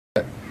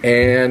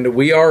And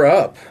we are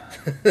up.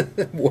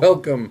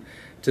 Welcome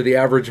to the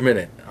Average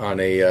Minute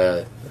on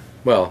a,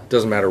 well, it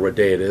doesn't matter what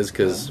day it is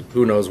because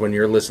who knows when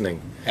you're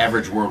listening.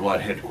 Average Worldwide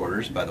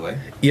Headquarters, by the way.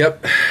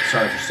 Yep.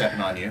 Sorry for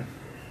stepping on you.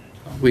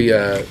 We,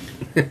 No,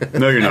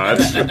 you're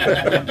not.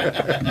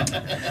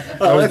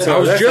 I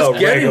was just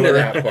getting to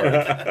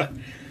that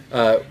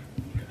part.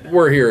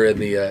 We're here in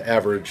the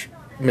Average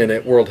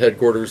Minute World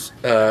Headquarters,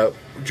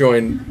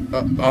 joined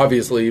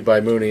obviously by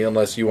Mooney,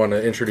 unless you want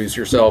to introduce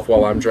yourself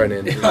while I'm trying to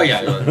introduce. Oh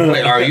yeah,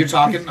 wait, are you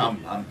talking?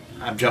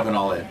 I'm jumping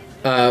all in.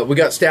 We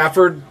got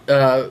Stafford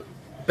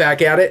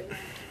back at it.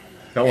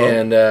 Hello.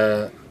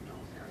 And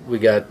we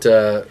got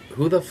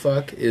who the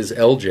fuck is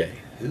LJ?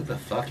 Who the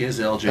fuck is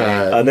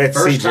LJ? That's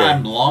First CJ.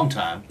 time, long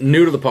time.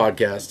 New to the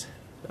podcast.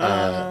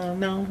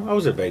 No, I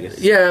was at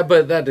Vegas. Yeah,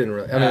 but that didn't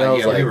really. I mean, that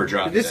was we like were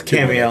drunk. This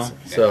then. cameo.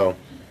 so.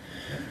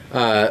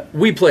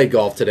 We played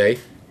golf today.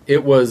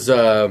 It was.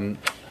 Damn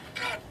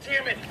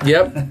it!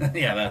 Yep.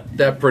 Yeah,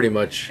 That pretty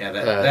much. Yeah,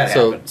 that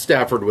so happened.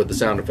 Stafford with the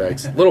sound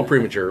effects, a little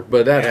premature,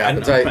 but that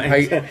happens.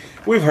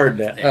 We've heard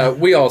that.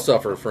 We all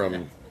suffer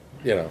from,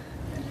 pulling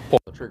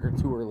the trigger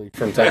too early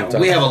from time to time.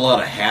 we have a lot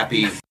of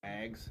happy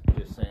bags.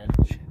 Just saying.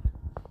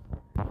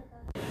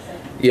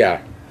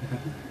 Yeah.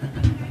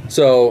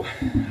 So,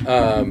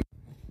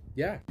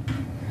 yeah,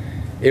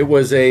 it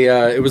was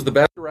it was the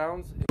best of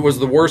rounds. It was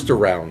the worst of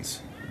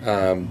rounds.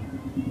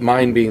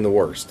 Mine being the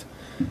worst.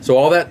 So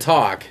all that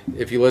talk,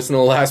 if you listen to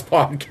the last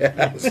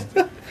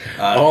podcast,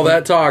 all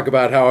that talk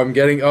about how I'm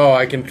getting,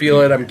 I can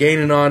feel it, I'm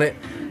gaining on it,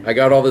 I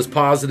got all this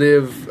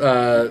positive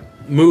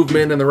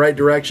movement in the right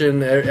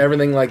direction,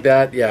 everything like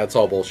that, yeah, it's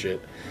all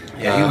bullshit.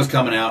 Yeah, he was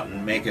coming out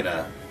and making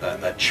a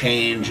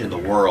change in the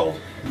world.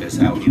 Is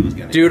how he was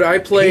going to. Dude, I He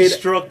played...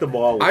 struck the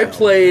ball. With I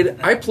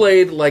that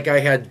played like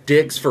I had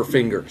dicks for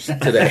fingers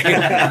today.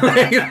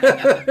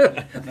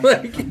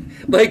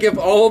 like if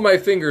all of my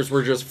fingers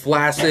were just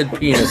flaccid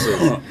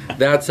penises.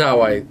 That's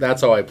how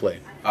I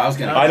played.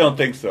 I don't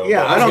think so.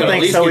 Yeah, I don't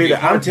think so either.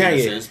 I'm telling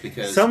you,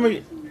 because some of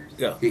you,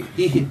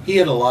 he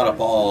hit a lot of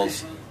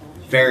balls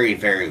very,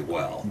 very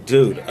well.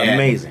 dude, And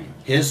amazing.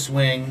 His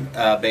swing,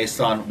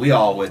 based on, we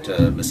all went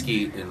to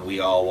Mesquite and we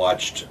all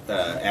watched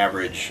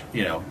Average,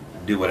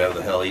 do whatever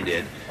the hell he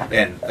did.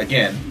 And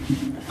again,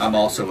 I'm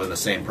also in the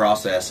same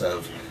process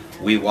of,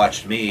 we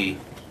watched me,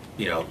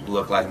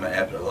 look like I'm an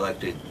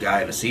epileptic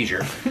guy in a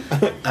seizure.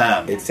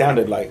 It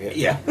sounded like it.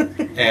 Yeah,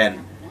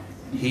 and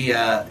he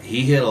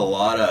hit a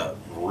lot of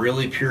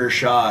really pure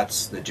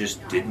shots that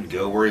just didn't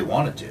go where he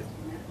wanted to.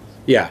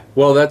 Yeah,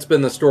 well, that's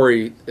been the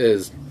story.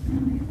 Is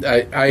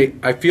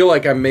I feel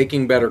like I'm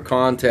making better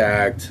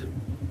contact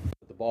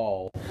with the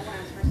ball,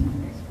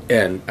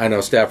 and I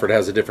know Stafford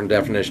has a different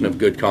definition of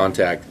good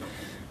contact.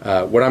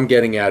 What I'm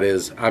getting at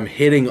is I'm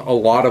hitting a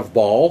lot of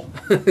ball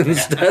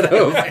instead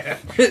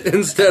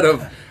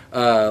of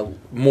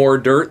more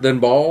dirt than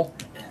ball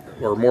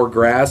or more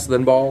grass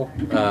than ball.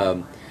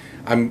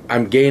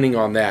 I'm gaining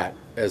on that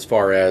as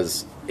far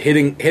as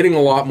hitting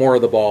a lot more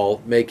of the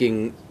ball,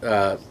 making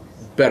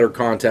better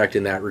contact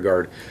in that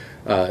regard.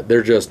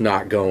 They're just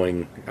not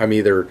going. I'm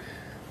either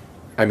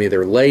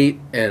late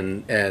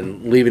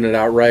and leaving it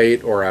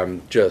outright, or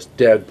I'm just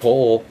dead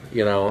pull,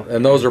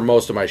 and those are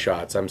most of my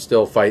shots. I'm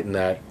still fighting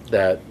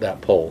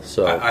that pull.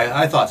 So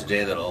I thought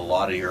today that a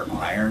lot of your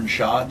iron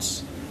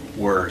shots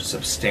were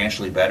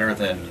substantially better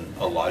than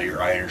a lot of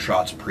your iron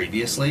shots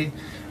previously,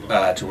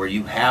 to where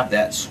you have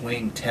that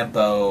swing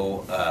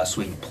tempo,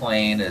 swing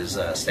plane, as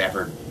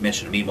Stafford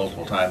mentioned to me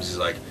multiple times. He's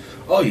like,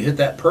 "Oh, you hit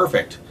that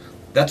perfect.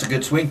 That's a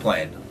good swing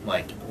plane." I'm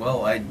like,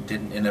 well, I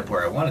didn't end up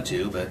where I wanted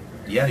to, but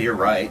yeah, you're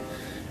right.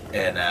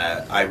 And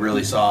I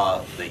really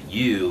saw that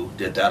you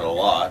did that a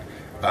lot.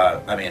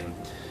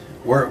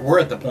 We're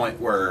at the point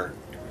where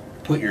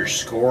put your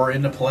score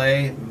into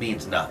play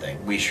means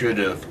nothing. We should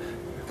have,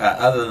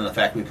 other than the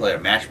fact we played a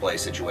match play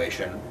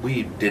situation,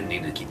 we didn't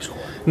need to keep score.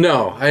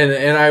 no,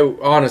 and I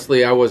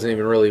honestly I wasn't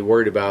even really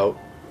worried about.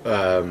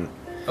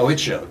 It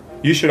showed.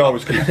 You should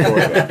always keep score,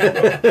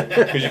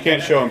 because you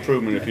can't show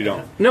improvement if you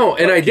don't. No,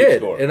 and I keep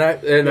did, score. and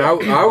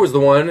I was the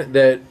one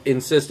that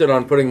insisted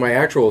on putting my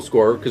actual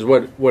score because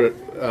what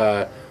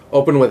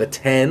opened with a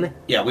 10.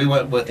 Yeah, we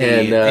went with the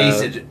And,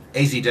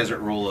 AZ Desert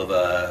rule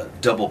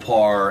of double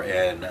par,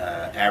 and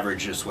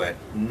Average just went,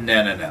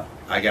 no.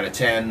 I got a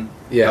 10.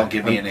 Yeah, don't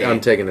give me an 8. I'm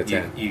taking a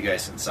 10. You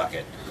guys can suck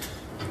it.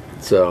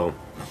 So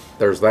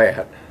there's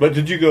that. But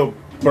did you go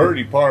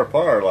birdie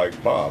par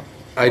like Bob?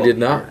 I did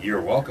not. You're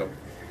welcome.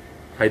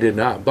 I did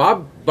not.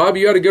 Bob,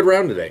 you had a good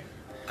round today.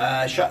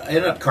 I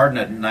ended up carding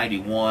at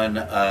 91.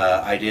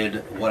 I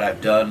did what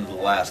I've done the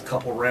last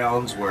couple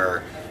rounds,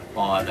 where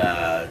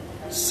on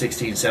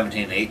 16,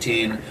 17, and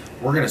 18,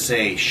 we're going to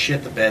say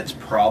shit the bed's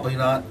probably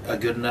not a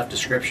good enough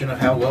description of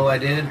how well I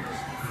did.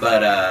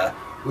 But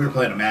we were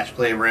playing a match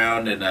play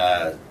round, and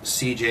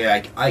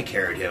CJ, I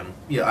carried him.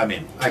 Yeah,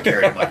 I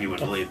carried him like you would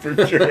believe.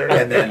 For sure.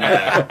 And then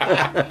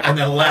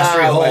the last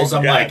three holes,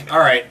 I'm like, all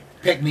right,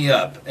 pick me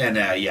up. And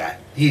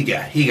he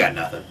got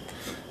nothing.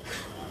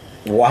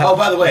 Wow. Oh,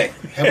 by the way,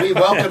 have we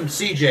welcomed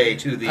CJ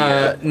to the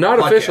not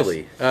podcast?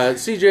 officially.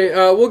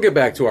 CJ, we'll get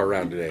back to our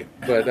round today.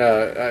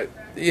 But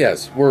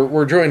yes,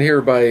 we're joined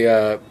here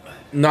by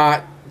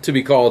not to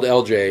be called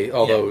LJ,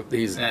 although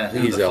he's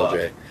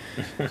LJ.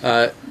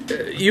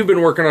 You've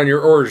been working on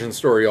your origin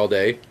story all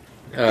day.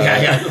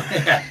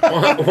 Why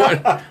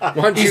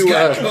don't He's you,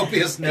 got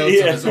copious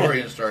notes of his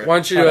origin story. Why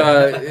don't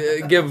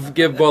you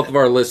give both of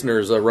our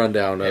listeners a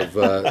rundown of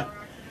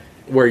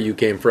where you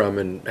came from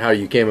and how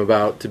you came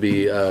about to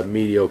be a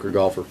mediocre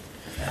golfer?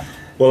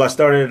 Well, I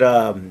started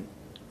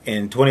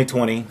in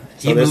 2020.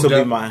 So this will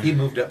be my. He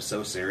moved up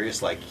so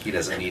serious, like he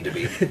doesn't need to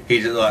be.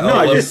 He's just like, No,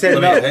 I just said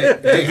no.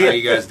 Hey, how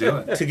you guys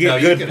doing? To get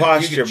good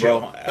posture,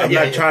 bro. I'm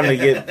not trying to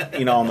get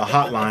on the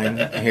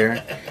hotline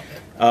here.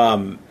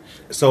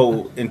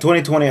 So in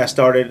 2020,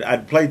 I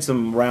played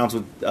some rounds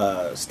with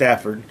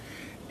Stafford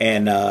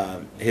and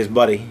his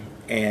buddy,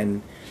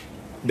 and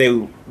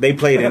they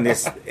played in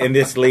this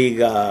league,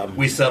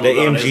 we settled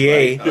the on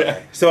MGA.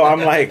 Okay. So I'm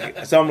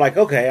like,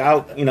 okay,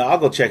 I'll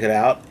go check it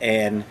out.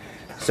 And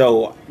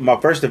so my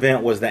first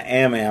event was the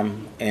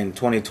AmAm in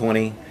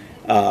 2020,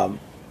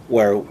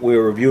 where we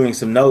were reviewing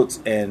some notes,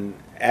 and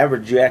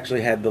Average, you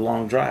actually had the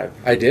long drive.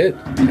 I did.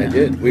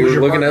 We were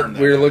looking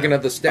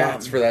at the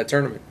stats for that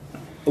tournament.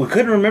 We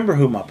couldn't remember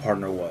who my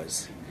partner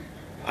was.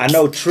 I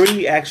know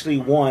Tree actually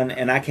won,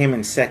 and I came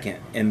in second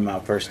in my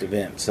first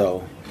event.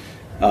 So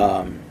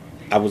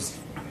I was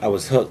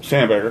hooked.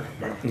 Sandbagger.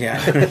 Yeah.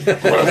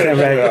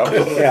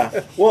 Sandbagger.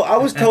 Yeah. Well, I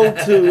was told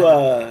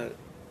to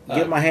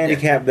get my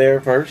handicap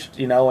there first,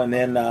 and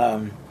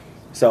then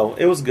so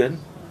it was good.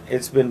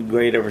 It's been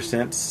great ever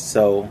since.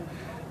 So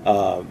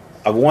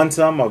I've won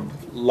some,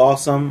 I've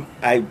lost some.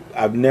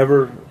 I've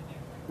never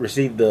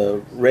received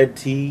the Red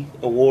Tea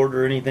Award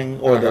or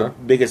anything, or the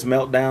biggest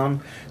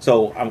meltdown.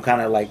 So I'm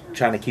kind of like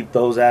trying to keep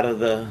those out of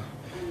the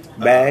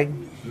bag.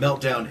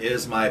 Meltdown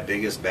is my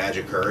biggest badge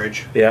of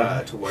courage.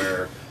 Yeah. To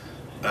where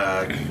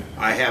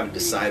I haven't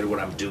decided what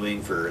I'm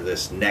doing for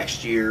this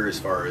next year as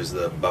far as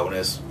the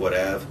bonus,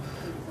 whatever,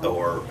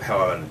 or how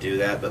I want to do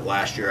that. But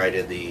last year I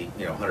did the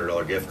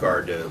 $100 gift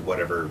card to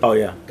whatever. Oh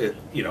yeah.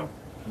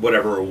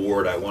 Whatever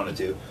award I wanted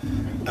to,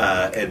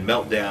 and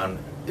Meltdown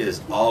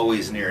is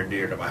always near and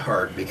dear to my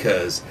heart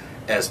because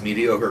as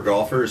mediocre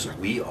golfers,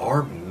 we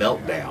are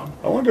meltdown.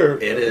 I wonder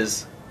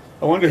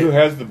who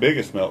has the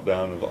biggest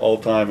meltdown of all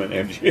time in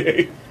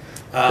MGA.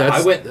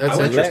 That's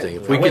interesting.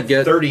 If we could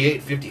get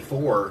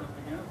 38-54.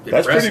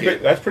 That's pretty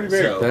big. That's pretty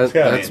big. So,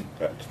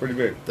 that's pretty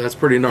big. That's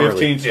pretty gnarly.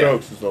 15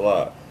 strokes is a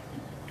lot.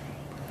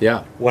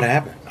 Yeah. What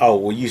happened? Oh,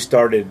 well, you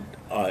started.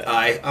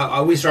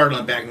 We started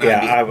on back nine.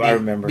 Yeah, I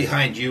remember.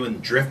 Behind you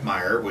and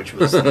Driftmeyer, which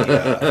was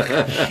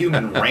the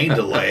human rain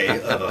delay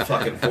of a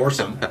fucking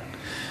foursome.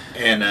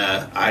 And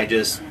I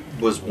just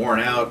was worn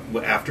out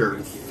after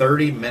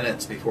 30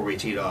 minutes before we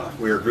teed off.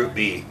 We were Group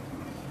B,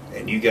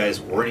 and you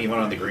guys weren't even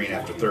on the green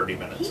after 30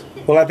 minutes.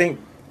 Well, I think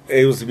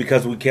it was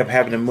because we kept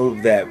having to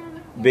move that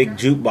big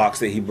jukebox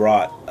that he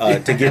brought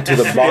to get to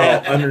the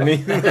bottle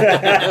underneath. The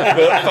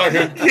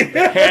fucking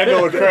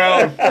handle of the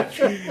crown.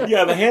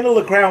 Yeah, the handle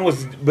of the crown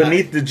was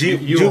beneath the You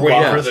jukebox. were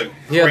waiting for the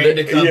crane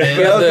to come in.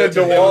 The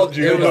DeWalt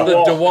It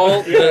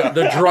was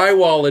the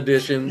drywall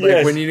edition, like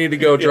Yes. when you need to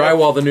go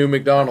drywall the new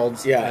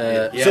McDonald's.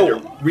 Yeah. You had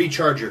to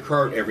recharge your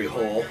cart every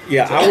hole.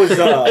 Yeah,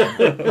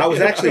 I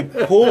was actually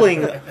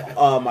pulling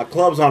my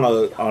clubs on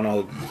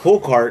a pull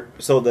cart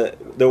so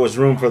that there was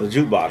room for the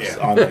jukebox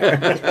on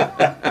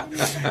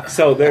there.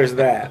 So there's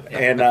that,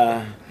 and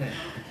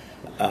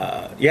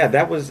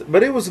that was.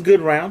 But it was a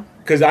good round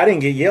because I didn't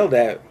get yelled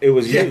at. It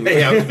was you.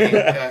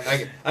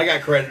 I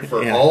got credit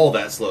for all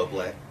that slow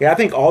play. Yeah, I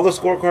think all the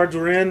scorecards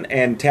were in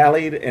and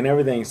tallied and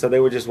everything, so they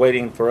were just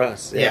waiting for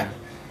us. Yeah.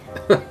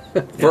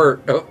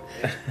 For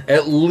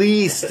at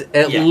least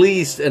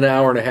an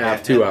hour and a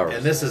half, 2 hours.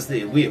 And this is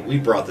we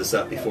brought this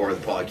up before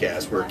the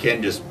podcast where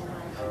Ken just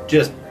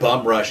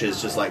bum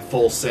rushes, just like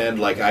full send.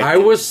 Like I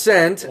was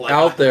sent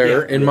out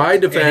there. In my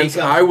defense,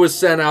 I was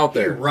sent out He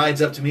there. rides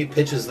up to me,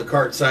 pitches the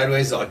cart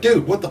sideways, like,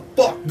 dude, what the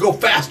fuck? Go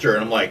faster!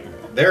 And I'm like,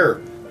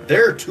 they're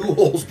 2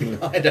 holes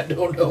behind. I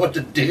don't know what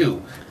to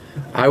do.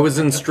 I was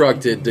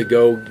instructed to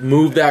go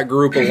move that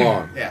group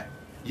along. Yeah,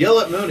 yell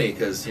at Mooney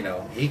because he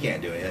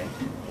can't do anything.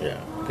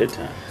 Yeah, good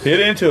time. Hit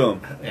into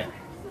him. Yeah.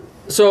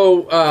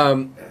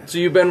 So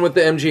you've been with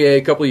the MGA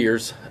a couple of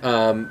years,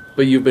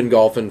 but you've been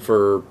golfing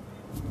for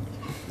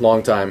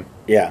long time.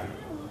 Yeah,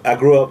 I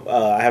grew up.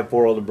 I have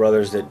 4 older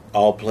brothers that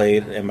all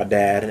played, and my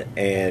dad,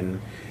 and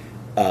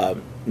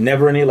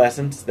never any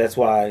lessons. That's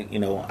why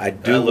I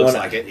do. Looks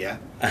like it. Yeah.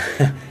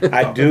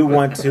 I do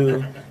want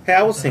to. Hey,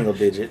 I was single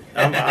digit.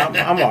 I'm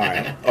all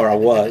right, or I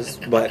was,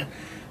 but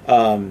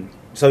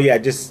so yeah,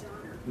 just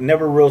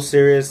never real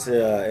serious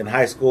in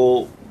high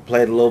school.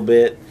 Played a little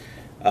bit,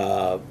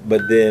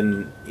 but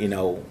then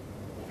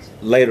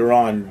later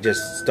on,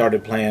 just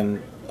started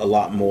playing a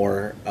lot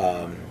more.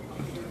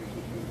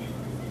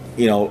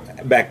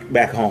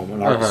 Back home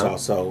in Arkansas.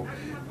 So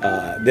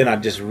then I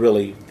just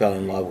really fell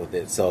in love with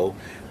it. So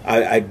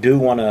I do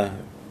want to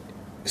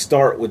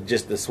start with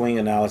just the swing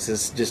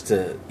analysis, just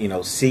to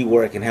see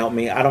where it can help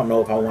me. I don't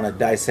know if I want to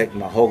dissect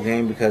my whole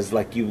game because,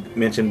 like you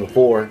mentioned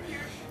before,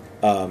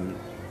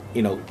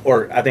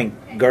 or I think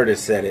Gertis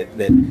said it,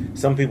 that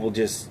some people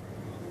just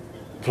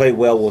play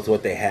well with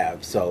what they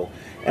have. So,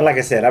 and like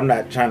I said, I'm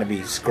not trying to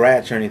be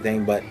scratch or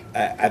anything, but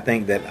I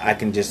think that I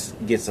can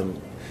just get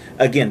some.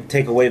 Again,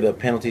 take away the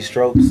penalty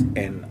strokes,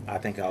 and I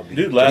think I'll be.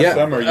 Dude, last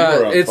summer you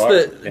were on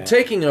fire.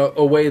 Taking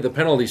away the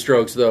penalty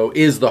strokes though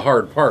is the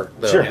hard part.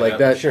 Though. Sure, like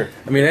that. Sure.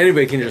 I mean,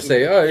 anybody can just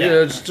say,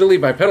 just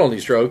delete my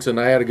penalty strokes, and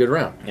I had a good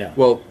round. Yeah.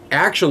 Well,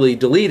 actually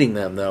deleting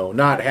them though,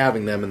 not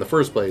having them in the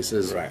first place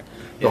is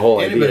the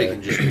whole Anybody idea.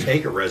 can just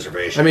take a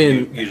reservation. I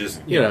mean, you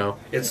just know,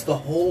 it's the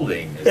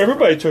holding.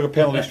 Everybody took a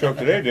penalty stroke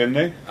today, didn't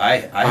they? I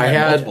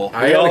had multiple.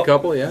 I had a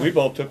couple. Yeah. We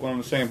both took one on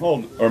the same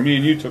hole, or me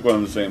and you took one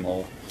on the same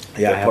hole.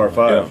 Yeah, at par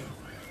 5. Yeah.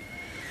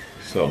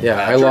 So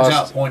yeah, I turns lost.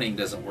 out pointing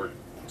doesn't work,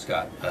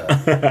 Scott.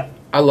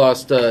 I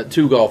lost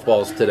 2 golf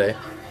balls today,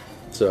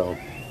 so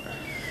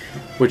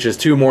which is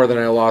 2 more than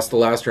I lost the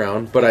last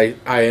round. But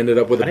I ended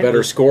up with a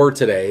better score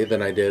today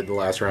than I did the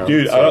last round.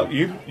 Dude, so.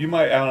 you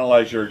might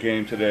analyze your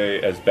game today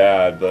as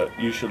bad, but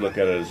you should look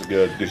at it as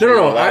good.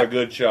 No, a lot of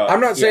good shots. I'm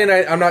not saying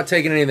I'm not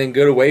taking anything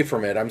good away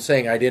from it. I'm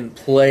saying I didn't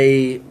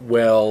play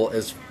well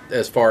as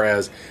far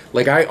as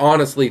like I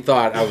honestly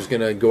thought I was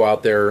going to go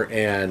out there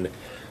and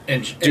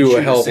do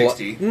a hell of a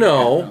lot.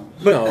 No,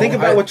 but think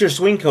about what your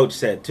swing coach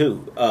said too,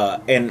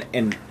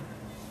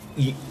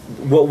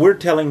 what we're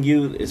telling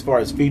you as far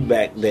as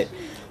feedback, that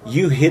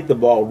you hit the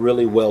ball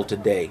really well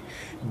today,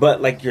 but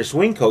like your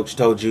swing coach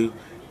told you,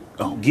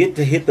 get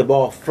to hit the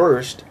ball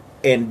first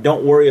and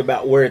don't worry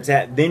about where it's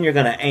at. Then you're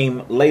going to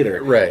aim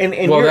later, right? And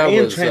you're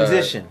in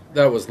transition.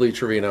 That was Lee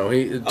Trevino.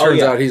 It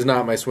turns out he's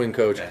not my swing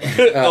coach.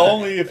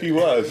 Only if he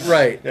was,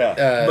 right?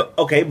 Yeah.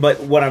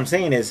 But what I'm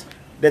saying is,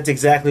 that's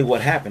exactly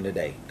what happened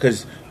today,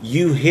 because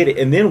you hit it,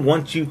 and then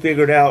once you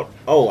figured out,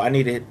 I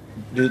need to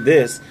do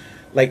this,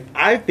 like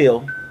I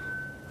feel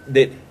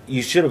that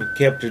you should have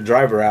kept your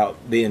driver out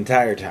the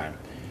entire time.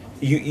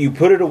 You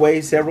put it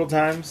away several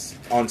times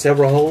on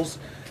several holes,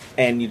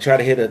 and you try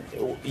to hit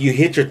you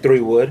hit your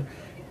 3-wood,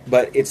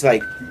 but it's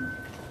like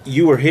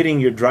you were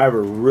hitting your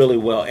driver really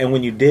well, and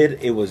when you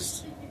did, it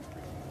was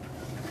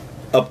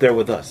up there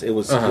with us. It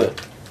was good.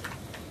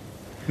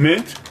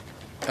 Mint.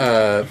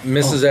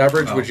 Mrs.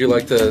 Average, would you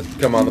like to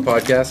come on the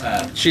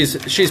podcast?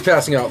 She's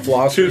passing out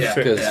floss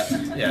because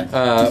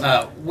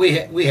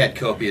we had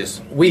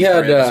copious. We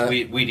had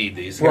we need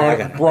these.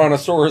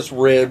 brontosaurus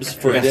ribs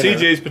for and dinner.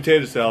 CJ's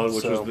potato salad,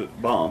 which was the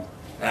bomb.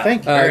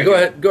 Thank you. Go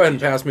ahead and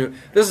pass me.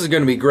 This is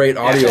going to be great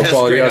audio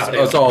quality. Great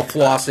audio. Us all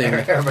flossing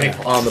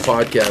on the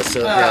podcast.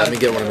 So let me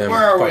get one of them. Where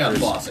are we fuckers. on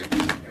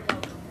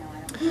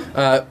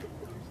flossing?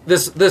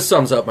 This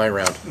sums up my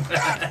round.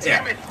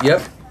 Damn it.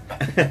 Yep.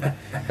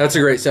 That's a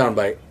great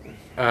soundbite.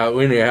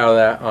 We need to have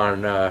that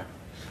on the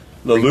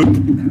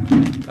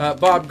loop.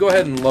 Bob, go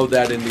ahead and load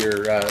that into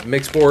your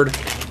mix board.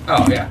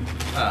 Oh yeah,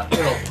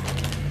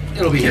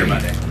 it'll be here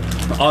Monday.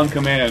 On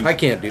command. I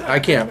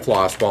can't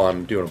floss while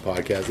I'm doing a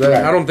podcast.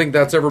 I don't think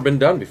that's ever been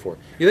done before.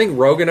 You think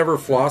Rogan ever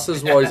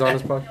flosses while he's on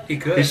his podcast? He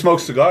could. He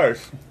smokes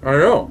cigars. I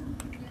know,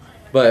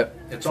 but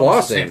It's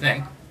almost the same flossing,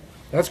 thing.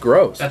 that's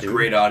gross. That's dude.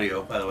 great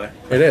audio, by the way.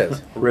 It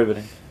is.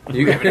 Riveting.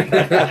 You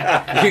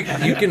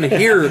can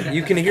hear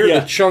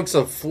the chunks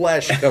of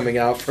flesh coming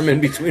out from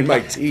in between my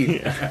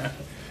teeth.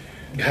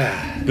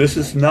 This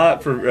is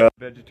not for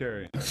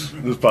vegetarians.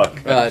 This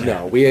puck.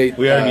 No, we ate.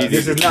 We are needy.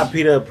 This is not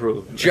PETA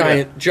approved.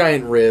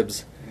 giant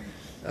ribs.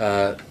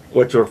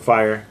 Which were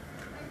fire.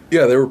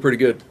 Yeah, they were pretty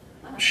good.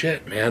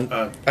 Shit, man.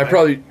 I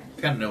kind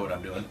of know what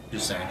I'm doing.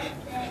 Just saying.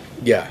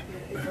 Yeah,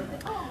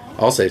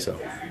 I'll say so.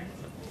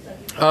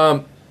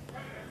 All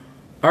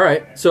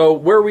right. So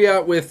where are we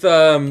at with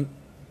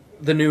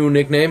the new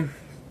nickname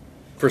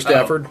for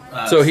Stafford?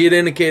 So he had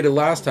indicated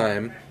last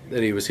time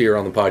that he was here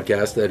on the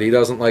podcast that he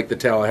doesn't like the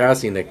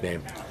Tallahassee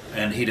nickname.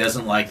 And he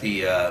doesn't like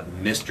the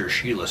Mr.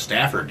 Sheila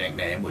Stafford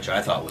nickname, which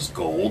I thought was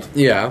gold.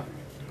 Yeah.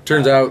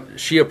 Turns out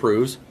she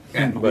approves.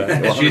 But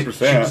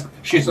 100%.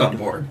 she's on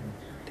board.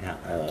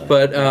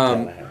 But,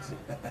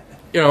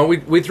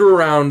 we threw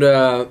around,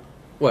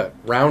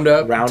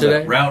 Roundup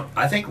today?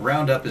 I think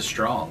Roundup is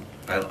strong.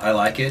 I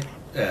like it.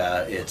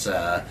 It's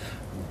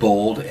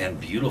bold and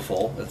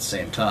beautiful at the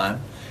same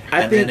time.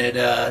 Then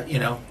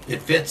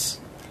it fits.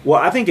 Well,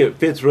 I think it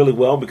fits really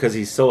well because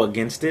he's so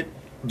against it.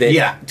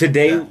 That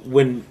today,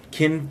 when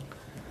Ken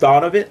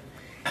thought of it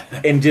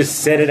and just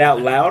said it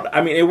out loud,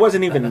 I mean, it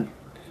wasn't even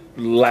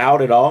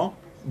loud at all,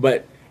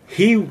 but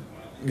he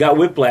got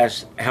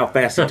whiplash how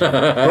fast he took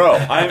it. Bro,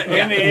 I'm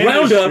in the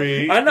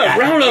industry. Roundup. I know,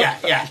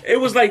 Roundup. Yeah. It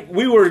was like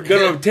we were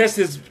going to test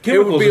his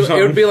chemicals or something.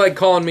 It would be like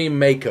calling me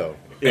Mako.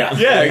 Yeah,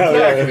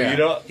 exactly. Yeah. You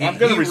know, I'm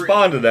going to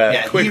respond to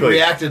that quickly. He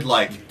reacted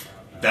like,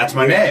 that's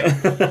my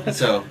name.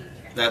 So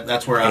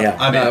that's where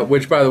I'm in.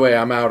 Which, by the way,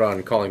 I'm out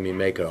on calling me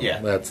Mako. Yeah.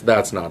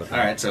 That's not a thing.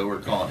 All right, so we're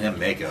calling him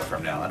Mako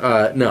from now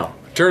on. No.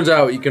 Turns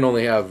out you can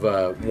only have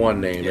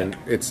one name, and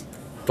it's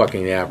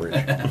fucking average.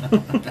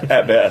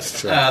 At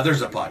best.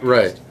 There's a podcast.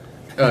 Right.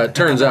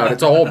 turns out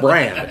it's a whole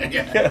brand.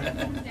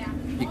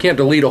 You can't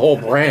delete a whole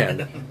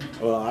brand.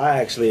 Well, I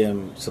actually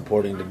am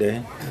supporting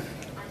today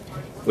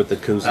with the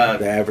koozie,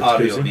 the average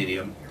audio koozie.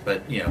 medium,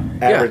 but Average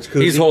Yeah,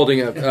 koozie. he's holding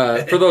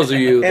it. For those of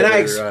you And that I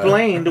are,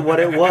 explained what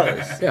it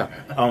was. yeah.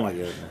 Oh my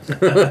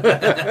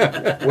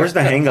goodness. Where's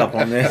the hang up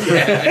on this?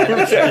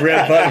 That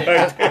red button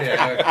right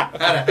there.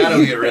 yeah. How do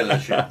we get rid of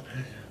this shit?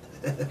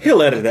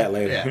 He'll edit that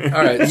later. Yeah.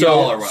 All right,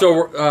 Y'all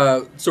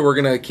are so we're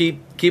gonna keep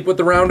with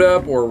the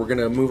roundup, or we're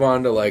gonna move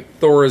on to like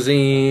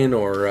Thorazine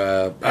or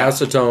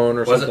acetone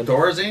or Was something. it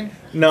Thorazine?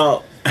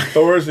 No.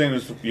 Thorazine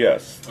is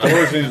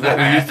Thorazine is what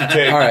we used to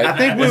take. All right, I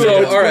think we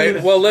so, were- all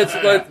right. Well, let's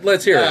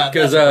hear it,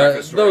 because that's a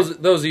breakfast story.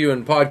 those of you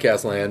in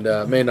podcast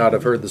land may not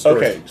have heard the story.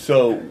 Okay,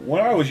 so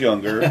when I was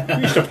younger,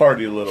 we used to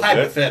party a little bit.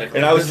 Hypothetically,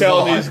 And I was this is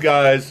all telling these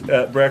guys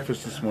at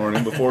breakfast this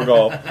morning before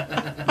golf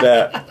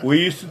that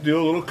we used to do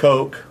a little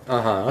Coke.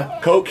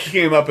 Coke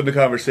came up in the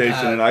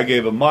conversation, and I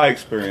gave them my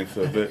experience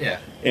of it. Yeah.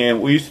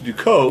 And we used to do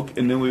Coke,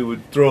 and then we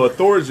would throw a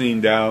Thorazine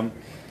down,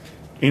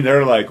 and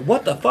they're like,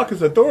 "What the fuck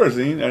is a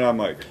Thorazine?" And I'm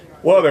like,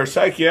 well, they're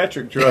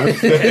psychiatric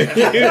drugs that they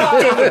give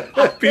to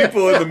the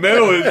people in the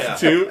mental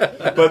institute,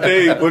 but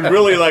they would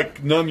really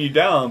like numb you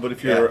down. But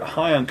if you're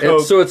high on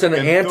Coke, So it's an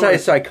and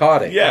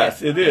antipsychotic.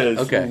 yes, it is.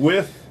 Okay.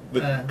 With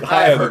the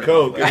high on the heard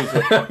Coke,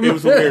 it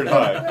was a weird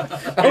high.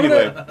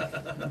 Anyway,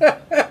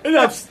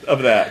 enough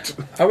of that.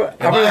 I'm Am I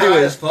gonna do high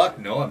a as fuck?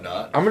 No, I'm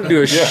not. I'm gonna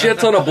do a shit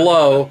ton of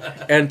blow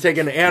and take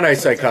an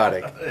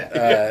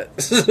antipsychotic.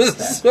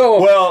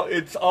 So Well,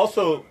 it's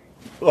also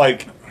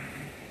like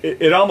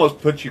it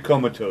almost puts you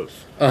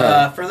comatose.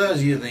 For those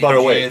of you that But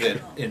awake.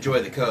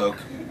 enjoy the Coke,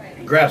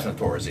 grab some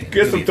Thorazine.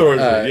 Get some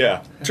Thorazine,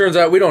 yeah. turns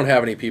out we don't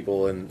have any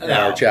people in No,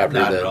 our chapter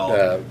not at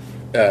all.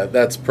 that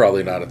that's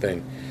probably not a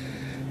thing.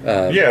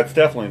 Yeah, it's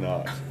definitely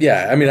not.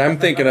 Yeah, I mean, I'm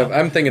thinking of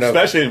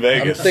Especially in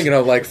Vegas. I'm thinking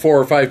of like 4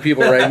 or 5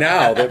 people right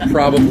now that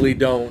probably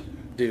don't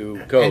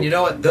do coke. And you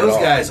know what? at Those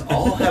all. guys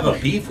all have a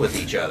beef with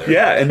each other.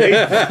 Yeah, and they.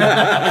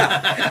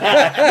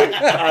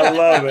 I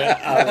love it.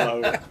 I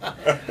love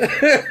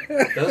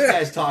it. Those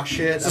guys talk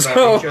shit about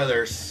So- each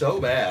other so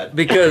bad.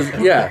 because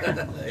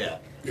yeah, Yeah.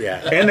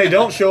 yeah. And they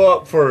don't show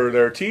up for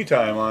their tea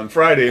time on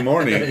Friday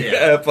morning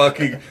Yeah. at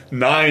fucking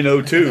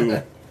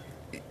 9:02.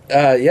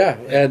 Yeah,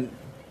 and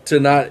to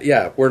not,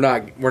 we're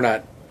not going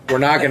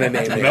to name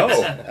names.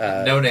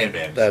 No. No name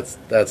names.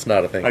 That's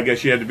not a thing. I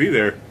guess you had to be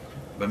there.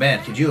 But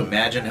man, could you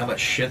imagine how much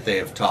shit they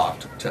have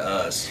talked to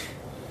us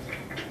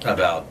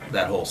about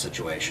that whole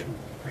situation?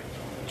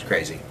 It's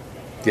crazy.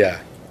 Yeah.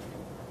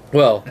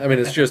 Well, I mean,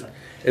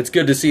 it's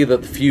good to see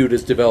that the feud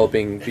is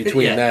developing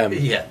between Yeah, them.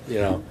 yeah. You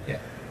know. Yeah.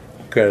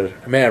 Good.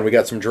 Man, we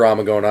got some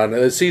drama going on.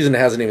 The season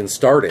hasn't even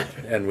started,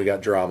 and we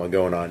got drama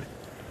going on.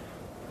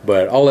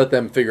 But I'll let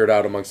them figure it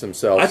out amongst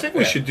themselves. I think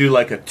we should do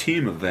like a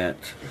team event,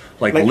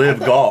 like Like, live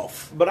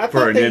golf, but I for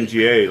thought an they-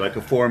 MGA, like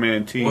a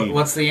 4-man team.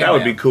 What's the That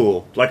would be M-M?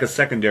 cool, like a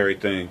secondary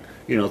thing.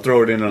 You know,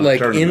 throw it in on a like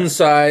tournament.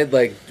 inside,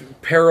 like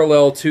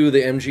parallel to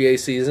the MGA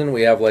season,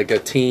 we have like a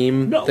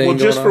team No, thing well,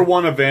 just going for on.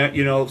 one event,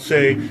 you know,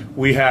 say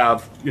we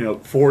have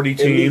 40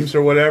 teams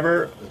or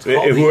whatever. called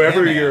the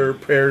Whoever M-M. you're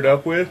paired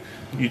up with,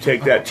 you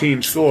take that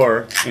team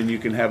score and you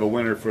can have a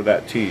winner for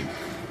that team.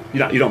 You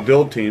don't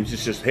build teams.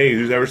 It's just, hey,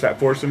 whoever that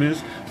foursome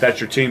is,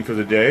 that's your team for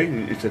the day.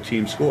 It's a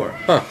team score.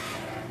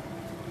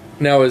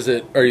 Now,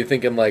 are you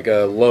thinking like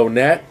a low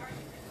net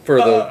for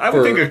the? I would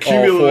for think a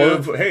all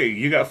cumulative. four? Hey,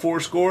 you got 4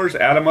 scores,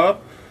 add them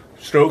up,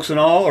 strokes and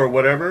all, or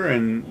whatever,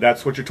 and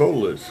that's what your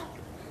total is.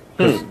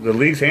 'Cause the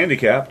league's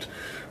handicapped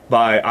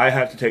by I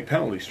have to take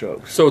penalty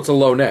strokes. So it's a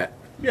low net.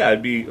 Yeah,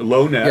 it'd be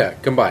low net. Yeah,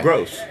 combined.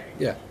 Gross.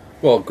 Yeah.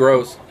 Well,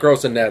 gross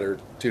and net are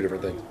 2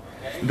 different things.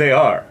 They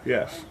are.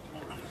 Yes.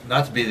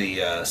 Not to be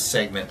the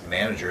segment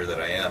manager that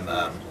I am,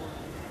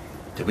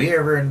 did we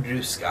ever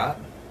introduce Scott?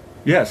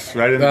 Yes.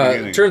 Right in the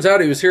beginning. Turns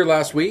out he was here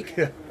last week.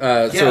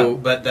 Yeah. So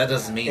but that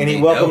doesn't mean And he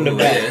they welcomed know him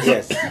who back. it is.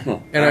 Yes.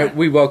 and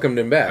we welcomed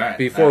him back All right,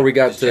 before all right, we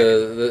got just to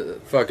checking. the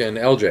fucking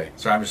LJ.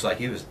 So I'm just like,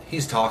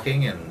 he's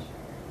talking, and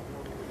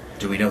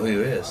do we know who he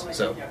is?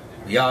 So,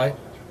 yeah,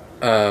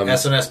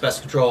 SNS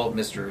Best Control,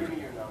 Mr.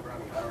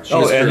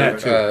 Oh, Mr. and that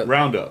too. uh,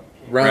 Roundup.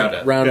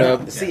 Roundup,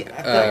 Yeah. See,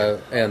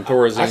 and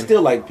Thorazine. I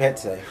still like Pet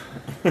Safe.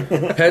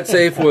 Pet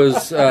Safe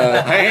was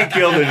I ain't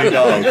killed any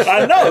dogs.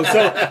 I know, so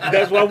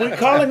that's why we're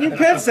calling you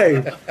Pet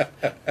Safe.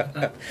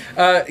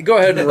 go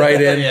ahead and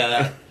write in.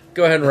 Yeah,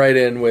 Go ahead and write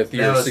in with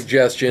your was-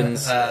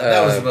 suggestions.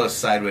 that was the most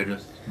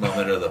sideways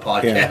moment of the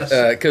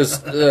podcast.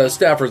 Because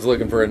Stafford's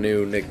looking for a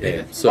new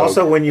nickname. So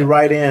Also, when you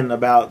write in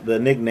about the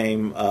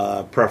nickname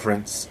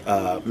preference,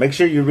 make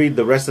sure you read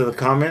the rest of the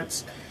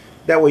comments.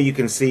 That way you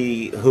can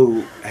see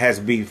who has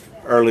beef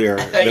earlier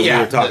that we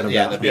were talking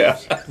Yeah, about. the Yeah.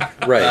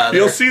 beef. right.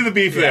 You'll see the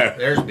beef Yeah,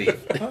 there. there's beef.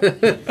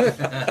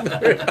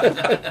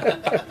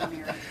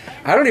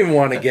 I don't even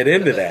want to get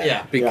into that.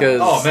 Yeah.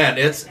 Because Oh man,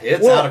 it's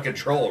Well- out of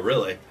control,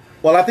 really.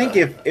 Well, I think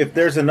if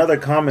there's another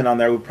comment on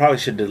there, we probably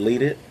should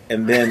delete it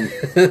and then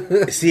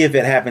see if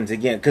it happens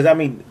again. Because, I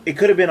mean, it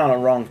could have been on a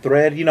wrong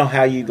thread. You know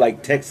how you,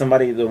 like, text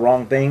somebody the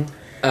wrong thing?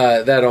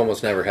 That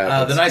almost never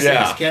happens. The nice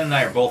thing is Ken and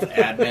I are both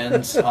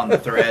admins on the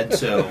thread,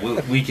 so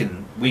we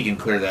can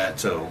clear that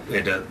so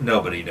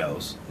nobody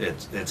knows.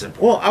 It's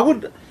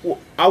important. Well,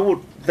 I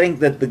would think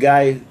that the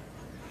guy.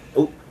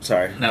 Oh,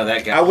 sorry. No,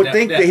 that guy. I would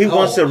think that he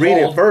wants to read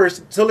it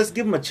first, so let's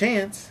give him a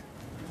chance.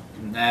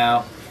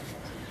 Now,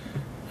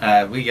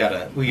 we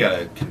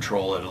gotta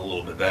control it a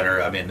little bit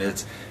better. I mean,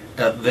 it's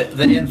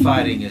the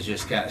infighting is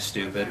just kind of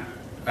stupid.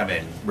 I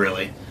mean,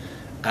 really.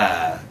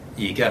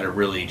 You got to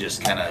really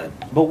just kind of.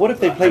 But what if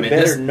they play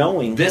better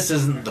knowing this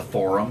isn't the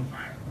forum,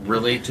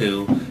 really,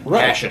 to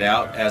hash it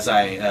out? As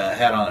I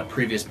had on a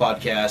previous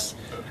podcast,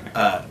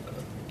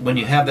 when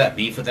you have that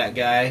beef with that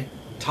guy,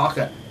 talk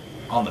it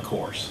on the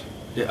course.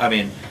 I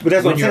mean, but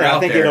that's what I'm saying. I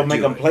think there, it'll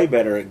make them play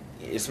better,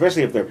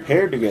 especially if they're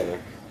paired together.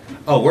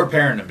 Oh, we're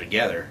pairing them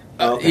together.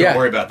 Don't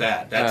worry about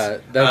that.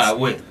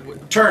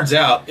 Turns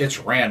out it's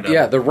random.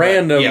 Yeah, the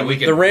random. Yeah,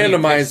 the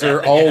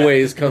randomizer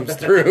always comes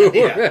through.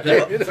 Yeah,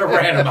 the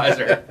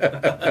randomizer.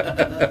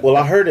 Well,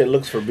 I heard it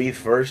looks for beef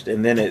first,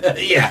 and then it.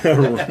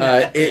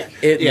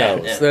 It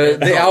knows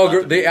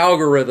the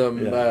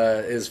algorithm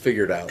is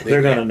figured out.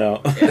 They're gonna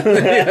know. They're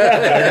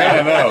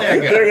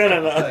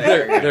gonna know.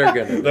 They're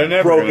gonna. They're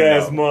never broke gonna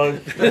ass know.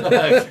 mug.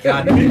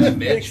 God, Fix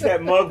Mitch.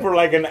 that mug for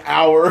like an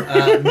hour.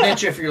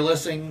 Mitch, if you're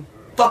listening.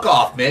 Fuck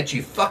off, Mitch.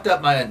 You fucked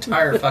up my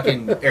entire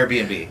fucking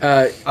Airbnb.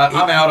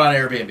 I'm out on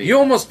Airbnb. You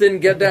almost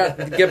didn't get back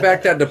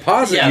that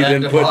deposit you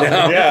didn't put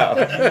down.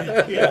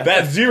 Yeah.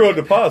 That zero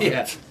deposit.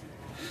 Yeah.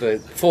 The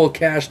full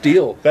cash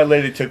deal. That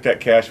lady took that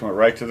cash and went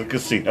right to the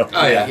casino.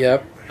 Oh, yeah.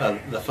 Yep.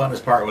 The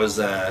funnest part was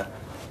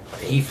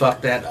he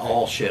fucked that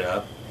all shit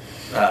up,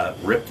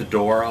 ripped the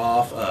door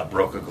off,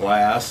 broke a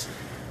glass,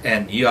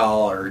 and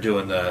y'all are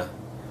doing the...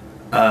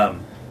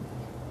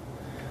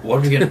 what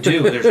are we going to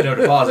do? There's no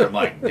deposit. I'm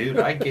like, dude,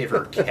 I gave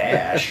her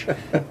cash.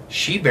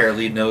 She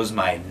barely knows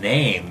my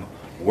name.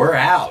 We're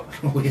out.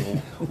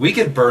 We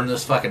could burn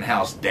this fucking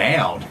house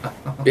down.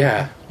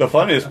 Yeah. The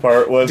funniest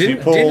part was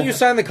didn't you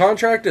sign the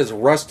contract as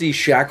Rusty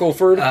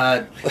Shackelford?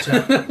 I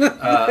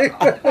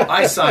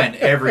sign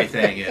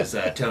everything as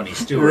Tony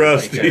Stewart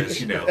Rusty.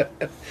 because,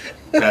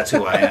 that's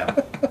who I am.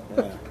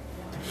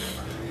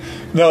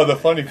 No, the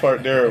funny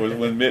part there was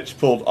when Mitch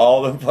pulled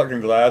all the fucking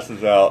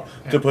glasses out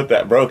to put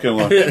that broken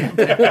one in.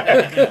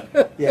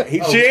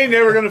 She ain't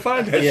never going to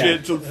find that shit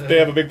until they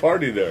have a big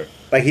party there.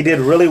 Like he did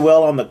really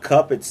well on the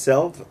cup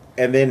itself,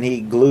 and then he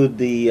glued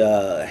the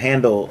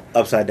handle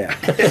upside down.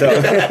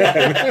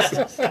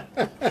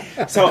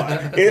 So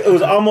it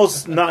was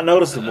almost not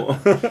noticeable.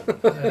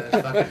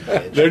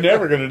 They're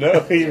never going to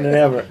know.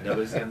 Never.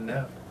 Nobody's going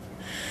to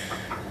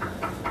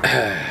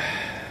know.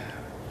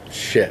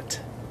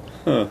 Shit.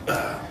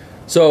 Huh.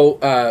 So,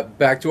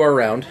 back to our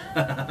round.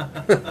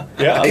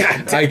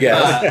 Yeah. I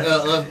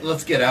guess.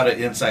 Let's get out of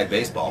inside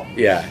baseball.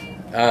 Yeah.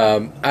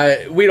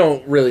 We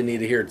don't really need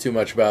to hear too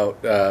much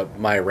about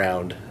my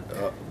round.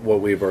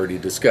 What we've already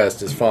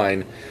discussed is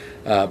fine.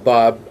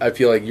 Bob, I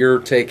feel like you're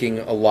taking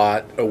a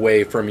lot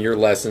away from your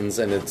lessons,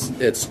 and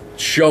it's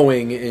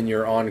showing in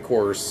your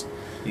on-course.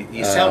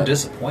 You sound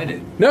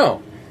disappointed.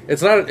 No,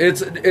 it's not.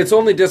 It's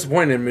only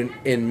disappointing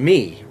in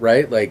me,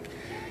 right? Like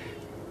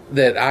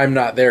that I'm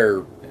not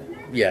there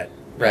yet.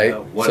 Right?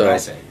 What did I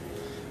say?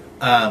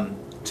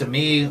 To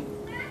me,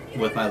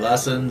 with my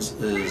lessons,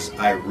 is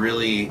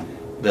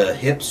the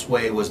hip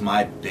sway was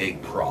my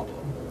big problem.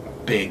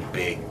 Big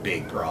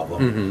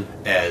problem.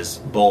 Mm-hmm. As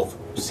both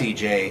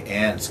CJ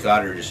and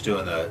Scott are just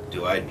doing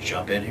do I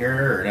jump in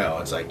here or no?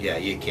 It's like, yeah,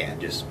 you can.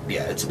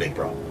 It's a big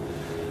problem.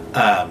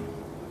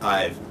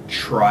 I've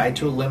tried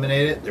to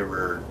eliminate it. There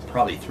were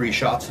probably 3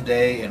 shots a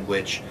day in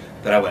which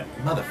that I went,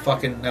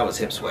 motherfucking, that was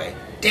hip sway.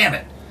 Damn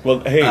it.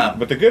 Well, hey,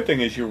 but the good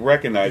thing is you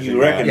recognize it.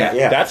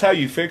 That's how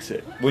you fix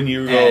it. When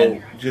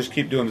you just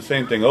keep doing the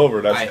same thing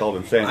over, that's called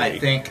insanity. I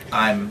think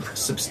I'm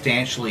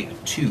substantially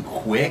too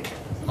quick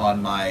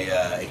on my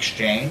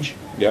exchange.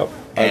 Yep,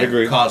 I'd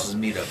agree. It causes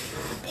me to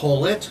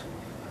pull it,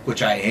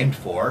 which I aimed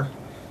for,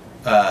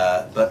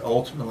 but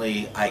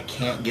ultimately I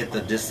can't get the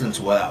distance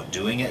without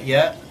doing it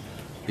yet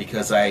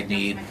because I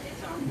need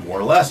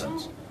more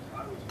lessons.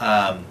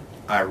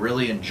 I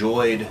really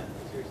enjoyed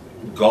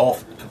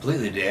golf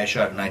completely today. I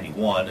shot a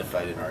 91, if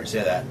I didn't already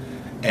say that,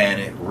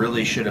 and it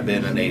really should have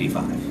been an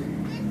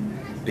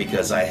 85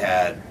 because I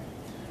had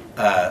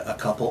a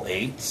couple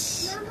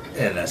 8s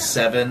and a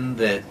 7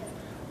 that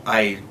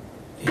I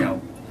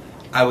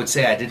would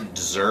say I didn't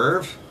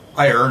deserve.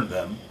 I earned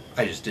them.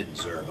 I just didn't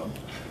deserve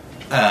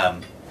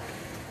them.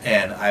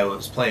 And I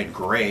was playing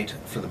great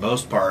for the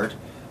most part.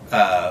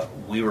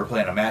 We were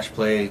playing a match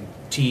play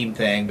team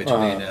thing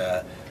between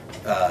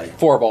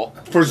Four ball.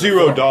 For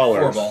 $0.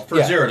 Four ball for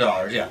Yeah.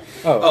 $0. Yeah. Is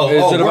it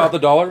we're- about the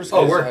dollars?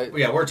 Oh, 'Cause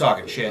we're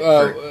talking shit.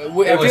 I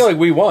feel like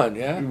we won.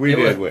 Yeah. We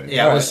did win.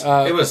 Yeah,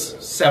 Right. it was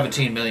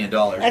 $17 million. we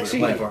were Actually,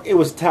 playing for. it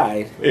was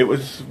tied It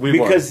was we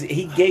won. because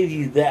he gave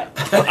you that.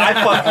 I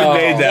fucking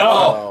made that.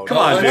 Oh, Come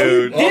on,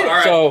 dude. Well, all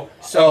right.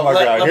 So Oh my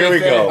God, here we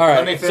go. All right,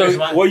 Let me finish so-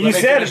 my, Well, you let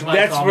me said finish my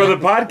that's for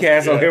comment. the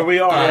podcast, so here we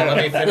are. Let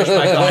me finish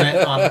my comment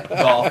on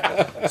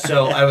golf.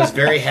 So I was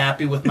very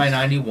happy with my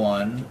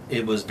 91.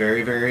 It was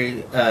very,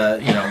 very,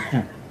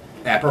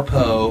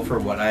 apropos for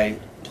what I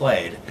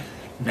played.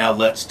 Now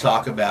let's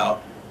talk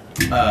about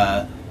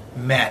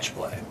match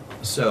play.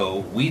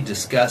 So we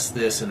discussed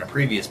this in a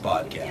previous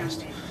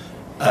podcast.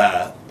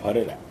 Put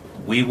it out.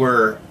 We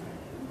were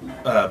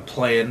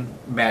playing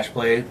match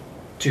play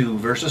 2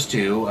 versus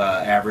 2,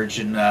 average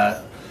and.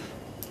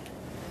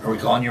 Are we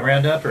calling you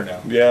roundup or no?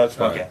 Yeah, it's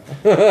fine.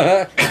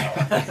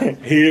 Okay.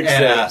 He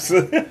accepts.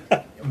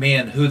 Me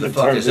and who the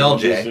fuck terms is and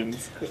LJ?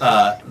 conditions.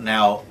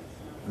 Now,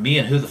 me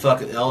and who the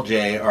fuck is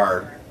LJ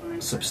are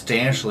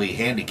substantially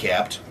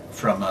handicapped.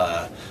 From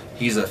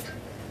he's a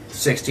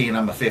 16,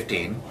 I'm a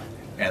 15,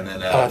 and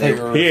then I think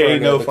you were He referring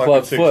ain't to no the fucking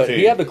club foot. 16.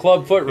 He had the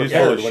club foot He's full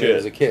repaired of when he shit.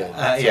 was a kid.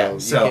 yeah. you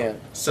So can't.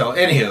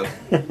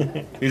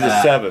 anywho, He's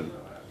a 7.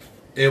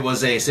 it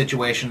was a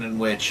situation in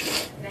which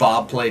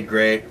Bob played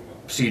great,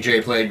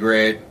 CJ played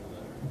great,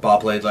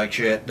 Bob played like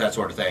shit, that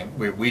sort of thing.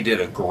 We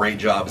did a great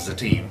job as a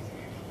team,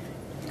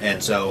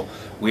 and so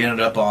we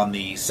ended up on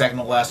the second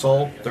to last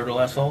hole, third to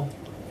last hole,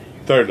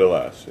 Third to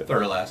last. Yeah.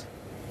 third to last,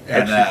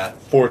 and Actually,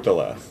 fourth to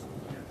last.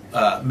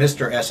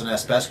 Mr.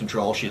 S&S Best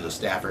Control, she's a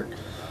Stafford,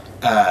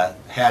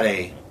 had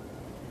a,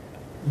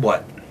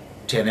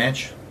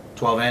 10-inch,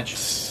 12-inch,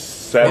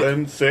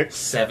 7, 6.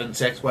 7,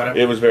 6, whatever.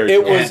 It was very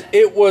It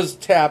short. was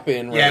tap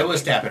in. Yeah, it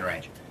was tap-in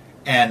range.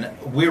 And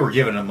we were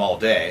giving them all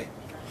day,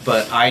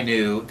 but I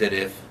knew that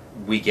if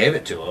we gave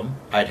it to him,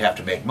 I'd have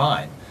to make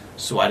mine.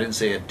 So I didn't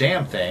say a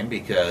damn thing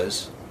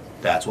because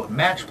that's what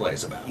match play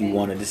is about. You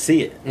wanted to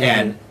see it.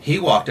 And he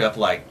walked up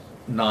like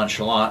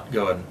nonchalant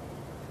going,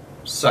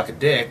 suck a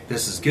dick,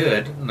 this is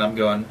good. And I'm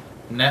going,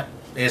 nah,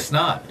 it's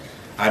not.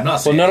 I'm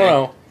not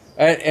Well,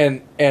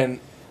 saying no.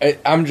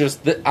 I'm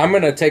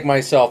going to take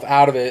myself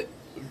out of it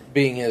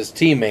being his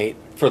teammate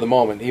for the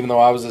moment, even though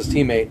I was his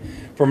teammate.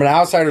 From an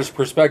outsider's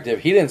perspective,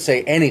 he didn't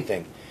say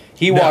anything.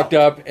 He walked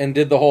up and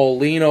did the whole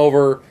lean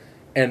over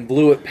and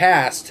blew it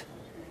past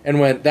and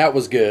went, that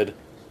was good,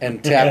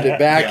 and tapped it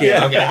back in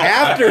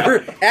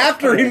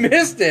after he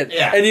missed it.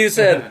 Yeah. And you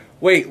said,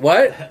 wait,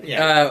 what?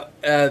 Yeah.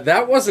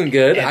 That wasn't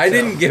good. And I so-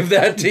 didn't give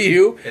that to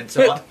you. And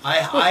so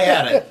I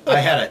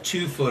had a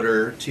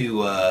 2-footer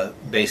to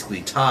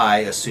basically tie,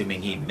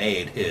 assuming he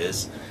made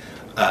his.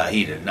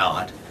 He did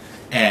not,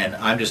 and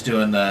I'm just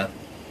doing the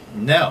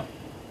no.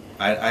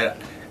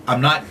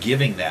 I'm not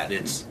giving that.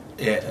 It's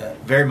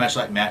very much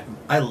like match.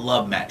 I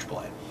love match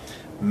play.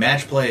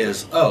 Match play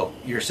is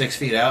you're 6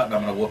 feet out and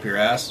I'm gonna whoop your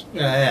ass.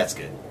 Yeah, that's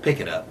good.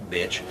 Pick it up,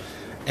 bitch.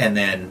 And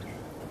then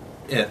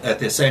at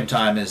the same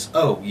time is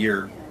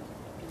you're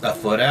a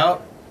foot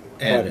out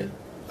and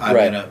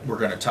we're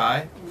gonna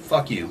tie.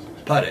 Fuck you,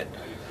 putt it.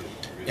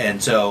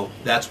 And so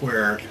that's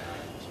where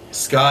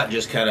Scott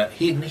just kind of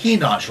he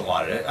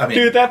nonchalanted it. I mean,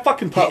 Dude, that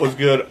fucking putt was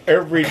good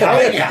every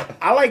time.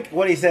 I like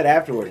what he said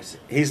afterwards.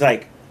 He's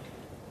like,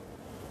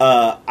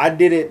 I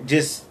did it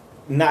just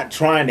not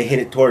trying to hit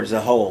it towards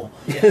the hole.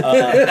 He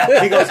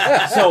goes,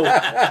 so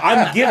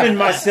I'm giving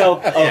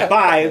myself a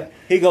 5.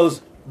 He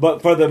goes,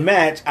 but for the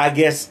match, I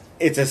guess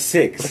it's a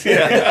 6.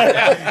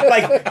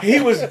 Like he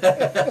was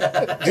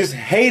just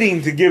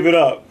hating to give it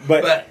up,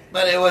 but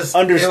it was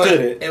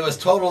understood it. It was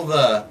total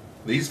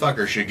these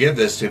fuckers should give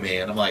this to me,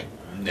 and I'm like,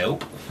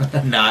 nope,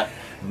 not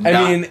for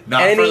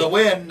the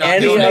win. Not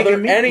doing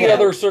it. Any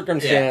other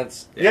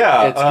circumstance,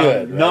 Yeah, it's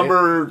good.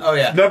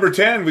 Right? Number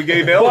 10, we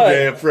gave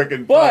LJ a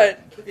freaking But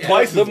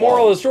twice the as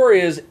moral long. of the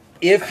story is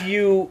if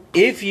you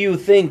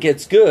think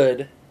it's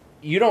good,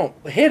 you don't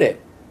hit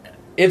it.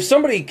 If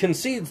somebody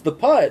concedes the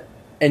putt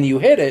and you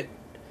hit it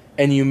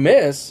and you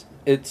miss,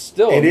 it's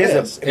still a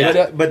miss.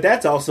 But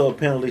that's also a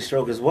penalty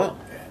stroke as well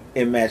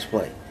in match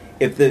play.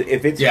 If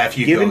it's if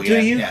you given go,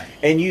 to you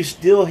and you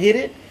still hit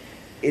it,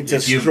 it's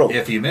a stroke.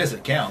 If you miss,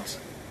 it counts.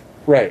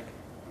 Right.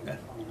 Yeah.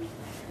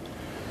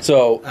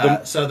 So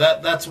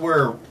that's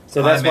where.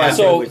 So that's I'm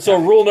why. at. So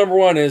rule number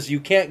 1 is you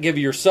can't give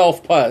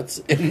yourself putts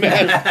in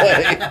match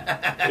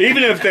play.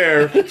 Even if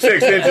they're 6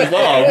 inches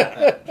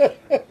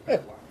long.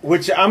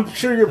 Which I'm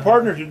sure your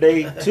partner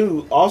today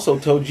too also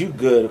told you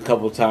good a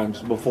couple times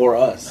before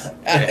us.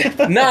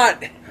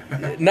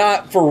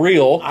 Not for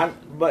real.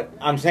 But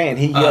I'm saying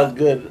he yelled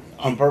good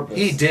on purpose.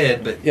 He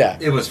did, but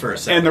it was for a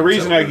second. And the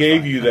reason so I it was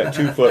gave fine. you that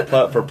 2-foot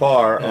putt for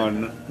par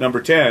on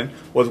number 10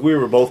 was we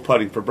were both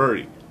putting for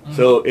birdie.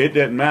 So it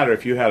didn't matter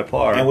if you had a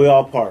par. and we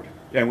all parted.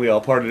 And we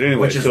all parted anyway.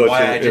 Which is so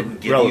why I it's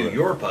didn't give irrelevant. you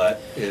your putt.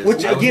 Is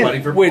Which I was again,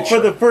 putting for for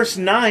the first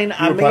 9,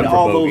 I were made putting for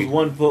all bogey. those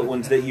 1-foot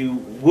ones that you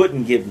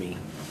wouldn't give me.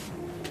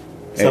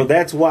 So Hey.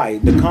 that's why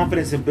the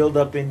confidence had built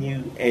up in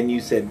you, and you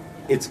said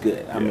it's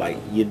good. I'm like,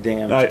 you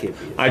damn Skippy.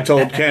 I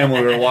told Cam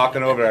when we were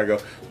walking over there, I go,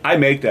 I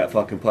make that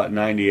fucking putt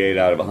 98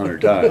 out of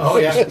 100 times. Oh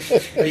yeah,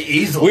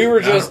 easily. We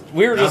were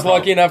just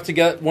lucky enough to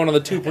get one of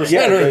the 2%ers.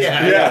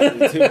 Yeah.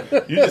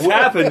 You just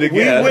happened to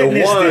get the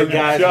one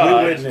guys.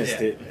 shot. We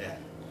witnessed it.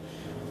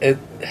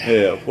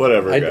 Yeah,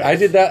 whatever. Guys. I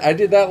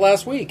did that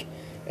last week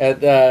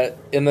at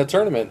in the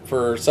tournament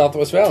for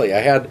Southwest Valley. I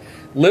had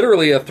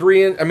literally a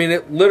 3-inch. I mean,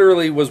 it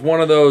literally was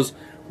one of those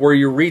where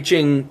you're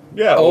reaching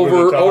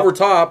over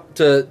top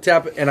to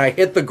tap, and I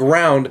hit the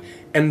ground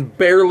and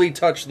barely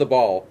touched the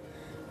ball.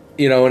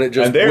 You know, and it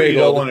just wiggled. You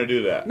don't want to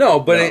do that. No,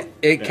 but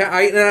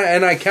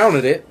I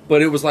counted it,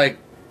 but it was like,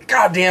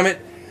 God damn it,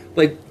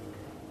 like.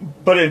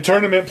 But in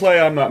tournament play,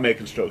 I'm not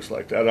making strokes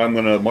like that. I'm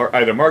going to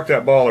either mark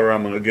that ball or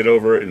I'm going to get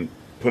over it and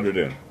put it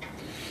in.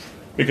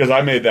 Because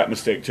I made that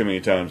mistake too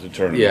many times in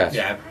tournaments.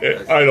 Yeah.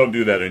 I don't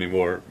do that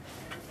anymore.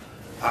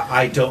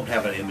 I don't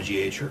have an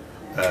MGA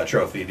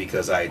trophy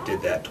because I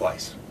did that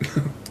twice.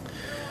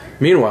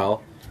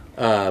 Meanwhile,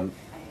 my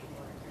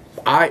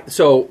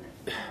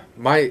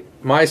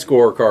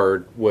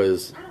scorecard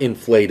was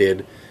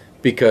inflated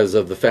because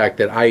of the fact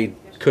that I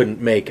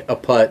couldn't make a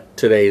putt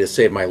today to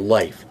save my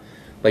life.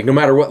 Like, no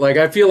matter what, like,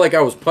 I feel like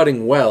I was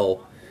putting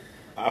well,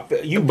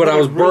 but I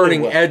was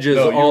burning edges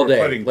all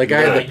day. Like,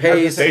 I had the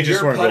pace.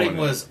 Your putting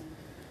was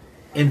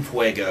in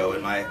fuego,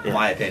 in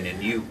my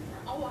opinion.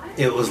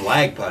 It was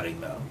lag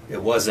putting, though.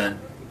 It wasn't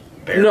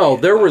barely. No,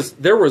 there was.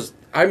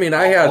 I mean,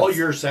 I had all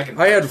your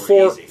second. I had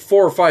four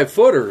or 5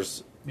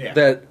 footers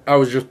that I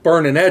was just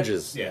burning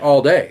edges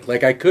all day.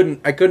 Like, I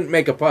couldn't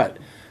make a putt.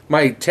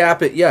 My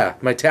tap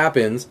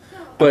ins.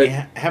 But I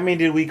mean, how many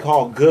did we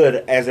call good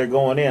as they're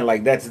going in?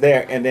 Like, that's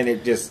there, and then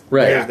it just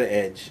there's the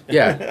edge.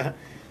 Yeah.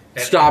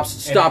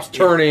 stops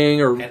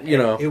turning, or you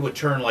know, it would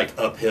turn like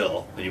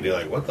uphill, and you'd be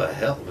like, "What the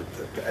hell?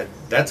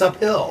 That's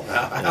uphill.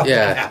 How did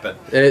that happen?"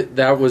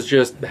 That was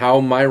just how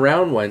my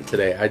round went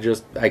today.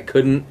 I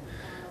couldn't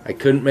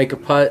make a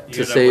putt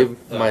to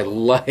save my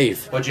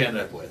life. What'd you end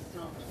up with?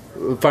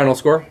 Final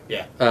score?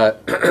 Yeah.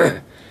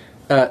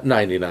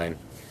 99.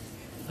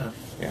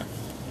 Yeah.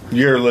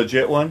 You're a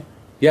legit one.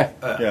 Yeah.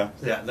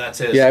 That's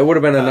his. Yeah, it would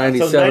have been a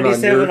 97, so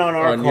 97 on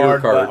our your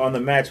card. but on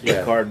the match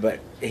card, but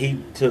he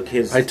took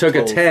his. I took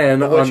a 10.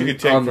 What you could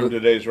take from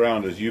today's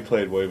round is you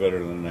played way better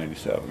than a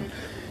 97.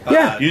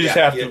 Yeah, you just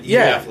have to. You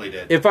definitely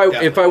did. If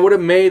I would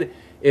have made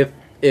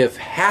if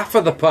half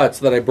of the putts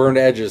that I burned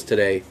edges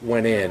today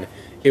went in,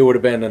 it would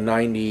have been a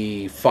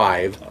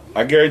 95.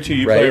 I guarantee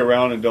you play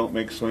around and don't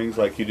make swings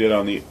like you did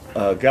on the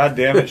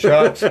goddamn it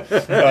shots.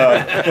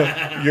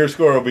 Your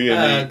score will be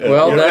in the.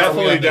 Well, that's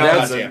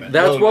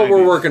what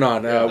we're working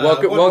on.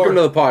 Welcome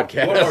to the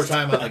podcast. One more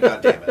time on the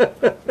goddamn it.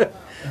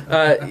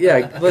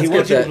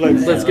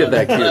 Let's get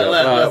that queued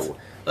up.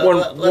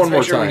 One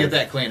more sure time. We get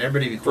that clean.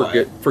 Everybody be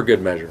quiet. For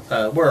good measure.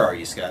 Where are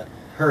you, Scott?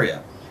 Hurry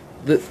up.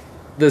 This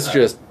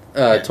just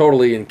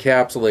totally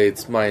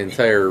encapsulates my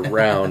entire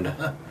round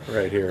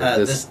right here.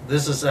 This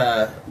is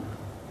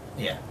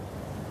yeah.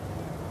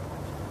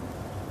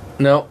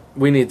 No,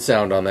 we need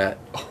sound on that.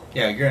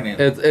 Yeah, you're gonna.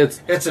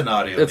 It's an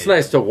audio. It's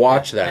nice to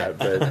watch that,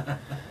 but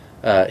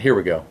here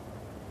we go.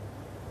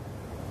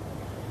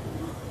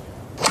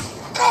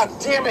 God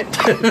damn it!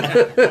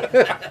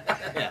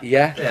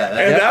 Yeah.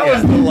 And that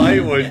was the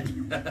light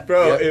one.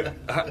 Bro,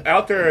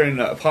 out there in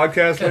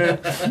podcast land,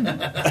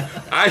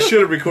 I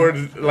should have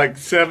recorded like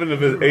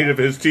 8 of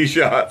his tee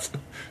shots.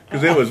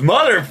 Because it was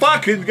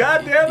motherfucking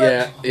goddamn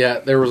it. Yeah,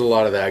 there was a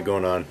lot of that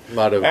going on. A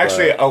lot of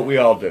actually, we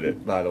all did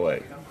it, by the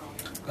way.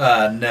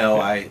 No,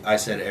 I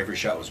said every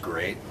shot was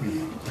great.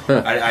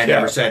 I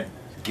never said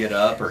get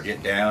up or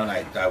get down.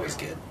 I was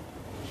good.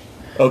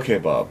 Okay,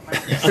 Bob.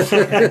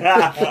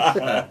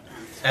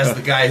 As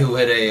the guy who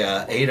hit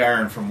a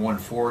 8-iron from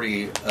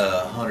 140,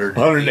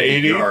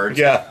 180 yards.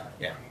 Yeah.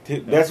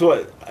 Dude, that's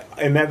what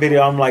in that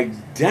video. I'm like,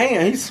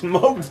 damn, he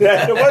smoked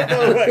that. What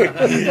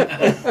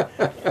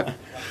the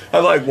I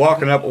like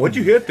walking up. What'd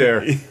you hit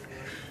there? He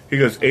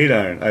goes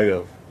 8-iron. I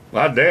go,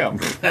 God damn.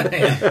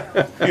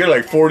 You're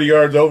like 40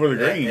 yards over the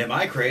green. Am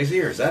I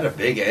crazy or is that a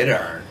big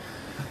 8-iron?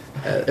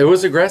 It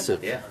was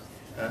aggressive. Yeah.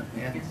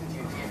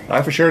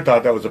 I for sure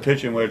thought that was a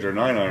pitching wedge or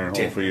 9-iron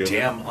hole for you.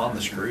 Damn on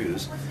the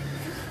screws.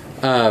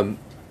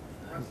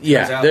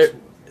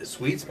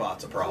 Sweet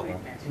spot's a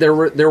problem. There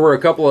were a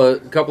couple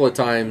of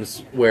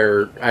times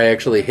where I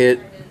actually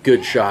hit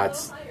good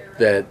shots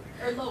that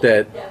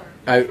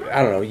I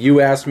don't know.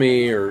 You asked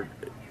me, or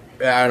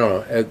I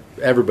don't know.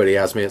 Everybody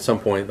asked me at some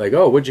point, like,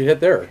 "Oh, what'd you hit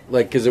there?"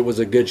 Like, because it was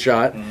a good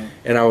shot,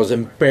 and I was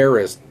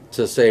embarrassed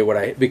to say what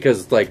I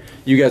because like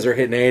you guys are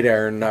hitting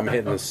 8-iron and I'm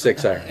hitting a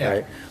 6-iron,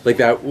 right? Like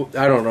that.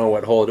 I don't know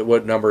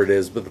what number it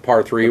is, but the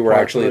par 3 where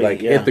actually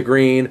hit the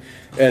green,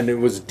 and it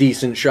was a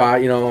decent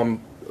shot. You know,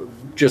 I'm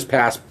just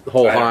past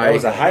hole high. That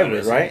was a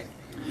hybrid, right?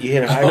 You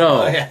hit a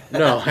hybrid?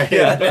 No. I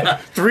hit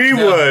 3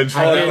 woods.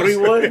 3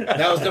 wood.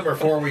 That was number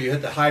 4 where you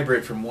hit the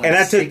hybrid from 1. And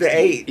I took the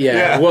 8.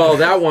 Yeah. Well,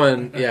 that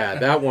one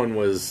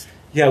was.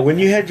 Yeah, when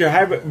you had your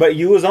hybrid, but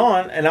you was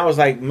on, and I was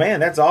like,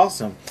 man, that's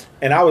awesome.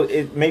 And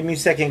it made me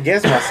second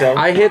guess myself.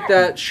 I hit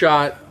that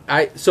shot.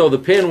 So the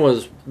pin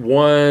was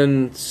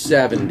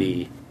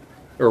 170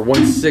 or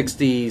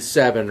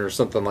 167 or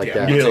something like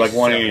that. Yeah, like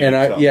 180. And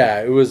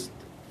it was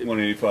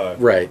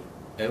 185. right.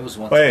 It was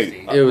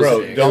 160. Wait, It was- bro,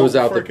 it don't was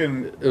out the-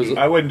 freaking. it was-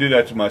 I wouldn't do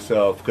that to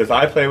myself because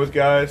I play with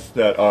guys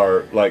that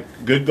are like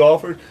good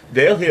golfers.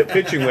 They'll hit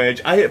pitching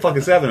wedge. I hit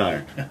fucking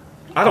 7-iron.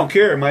 I don't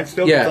care. It might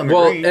still get Yeah, on the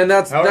well, green. and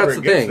that's However the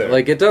it gets thing. there.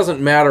 Like, it doesn't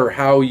matter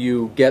how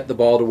you get the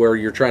ball to where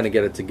you're trying to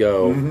get it to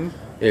go. Mm-hmm.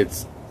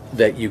 It's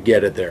that you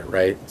get it there,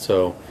 right?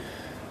 So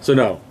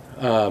no.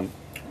 And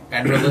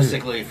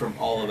realistically, from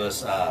all of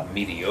us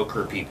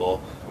mediocre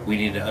people, we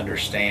need to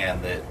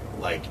understand that,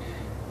 like,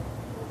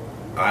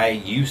 I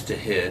used to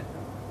hit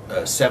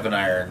a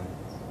 7-iron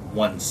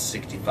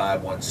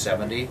 165,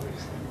 170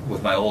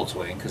 with my old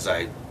swing because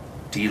I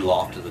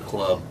de-lofted the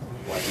club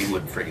like you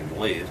wouldn't freaking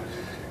believe.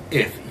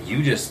 If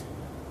you just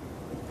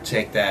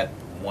take that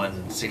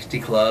 160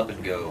 club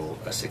and go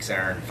a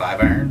 6-iron,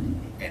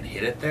 5-iron and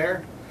hit it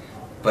there,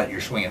 but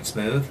you're swinging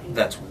smooth,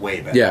 that's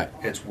way better. Yeah.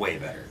 It's way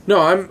better. No,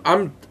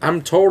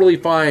 I'm totally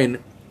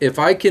fine if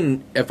I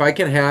can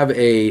have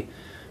a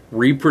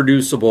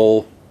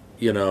reproducible,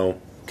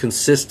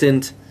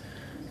 consistent,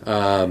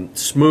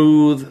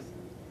 smooth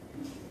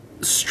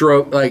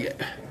stroke.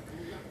 Like,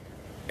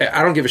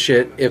 I don't give a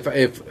shit if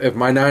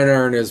my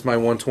 9-iron is my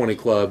 120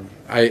 club.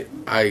 I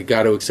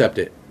got to accept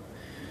it.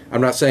 I'm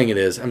not saying it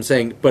is. I'm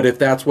saying, but if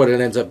that's what it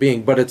ends up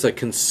being, but it's a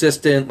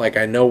consistent, like,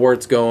 I know where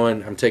it's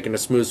going. I'm taking a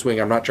smooth swing.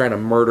 I'm not trying to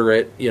murder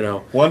it.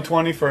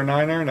 120 for a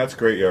 9-iron. That's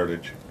great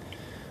yardage.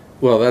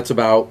 Well, that's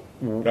about.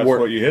 That's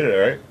what you hit it,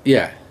 right?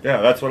 Yeah.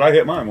 Yeah, that's what I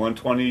hit mine.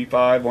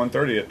 125,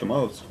 130 at the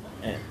most.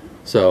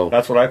 So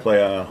That's what I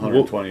play on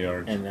 120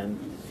 yards. And then,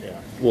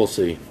 we'll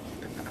see.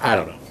 I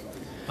don't know.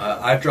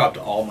 I've dropped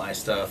all my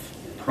stuff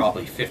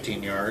probably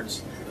 15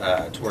 yards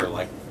to where,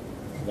 like,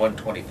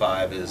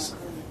 125 is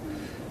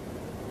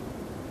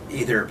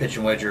either a pitch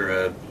and wedge or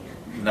a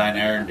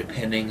 9-iron,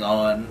 depending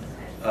on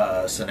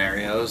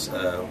scenarios.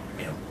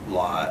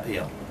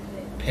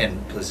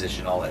 Pin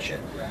position, all that shit.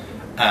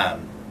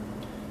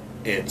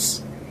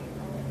 It's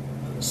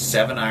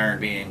 7-iron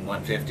being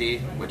 150,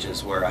 which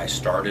is where I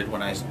started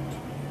when I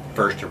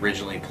first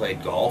originally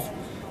played golf,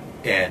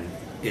 and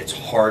it's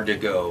hard to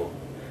go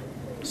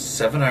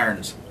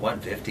 7-irons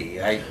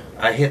 150.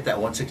 I hit that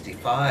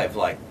 165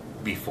 like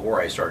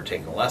before I started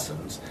taking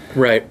lessons,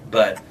 Right.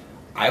 but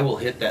I will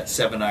hit that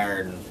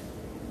 7-iron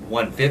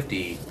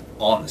 150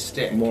 on the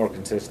stick. more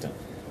consistent.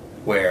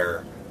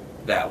 Where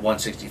that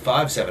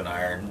 165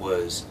 7-iron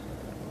was,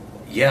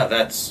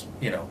 that's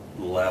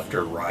left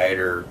or right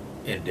or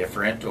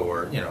indifferent,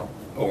 or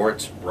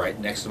it's right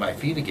next to my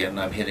feet again and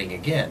I'm hitting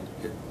again.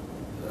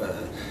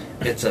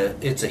 It's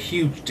a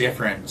huge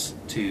difference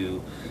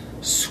to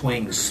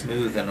swing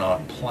smooth and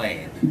on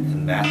plane,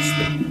 and that's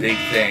the big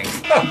thing.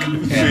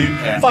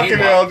 Fucking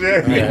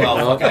LJ.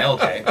 Meanwhile, fucking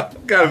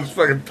LJ. Got his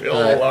fucking pill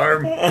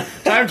alarm.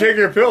 Time to take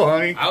your pill,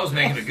 honey. I was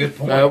making a good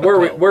point.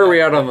 Where are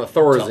we at on the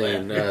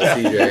Thorazine,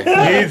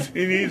 CJ?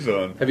 He needs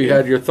one. Have you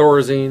had your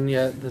Thorazine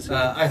yet? This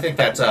I think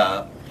that's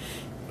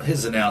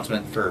his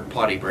announcement for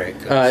potty break.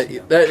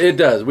 it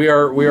does. We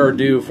are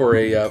due for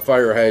a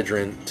fire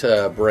hydrant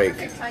break.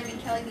 Perfect timing.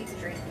 Kelly needs a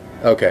drink.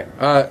 Okay.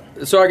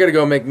 So I got to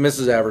go make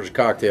Mrs. Average a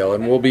cocktail,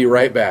 and we'll be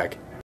right back.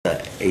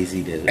 AZ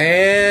did it.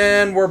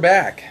 And we're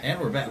back. And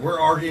we're back. We're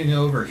arguing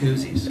over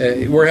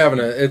koozies. We're having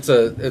it's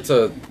a It's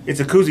a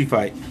koozie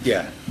fight.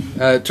 yeah.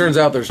 It turns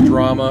out there's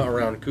drama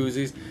around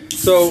koozies.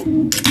 So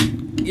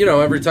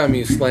every time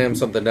you slam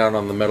something down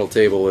on the metal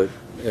table, it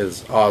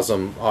is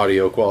awesome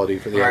audio quality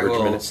for the All right, average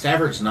well, minute.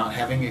 Stafford's not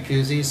having a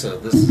koozie, so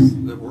this is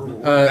we're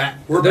back.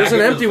 We're there's back an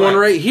into empty the one fight.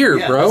 right here,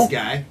 Yeah, bro. This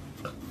guy.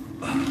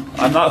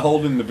 I'm not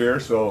holding the beer,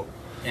 so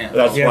Yeah.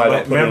 that's Yeah, why I but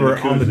don't put it remember,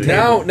 in the on the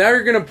koozie. Now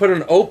you're gonna put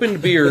an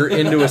opened beer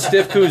into a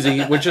stiff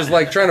koozie, which is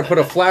like trying to put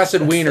a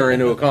flaccid wiener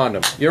into a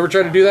condom. You ever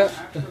try to do that?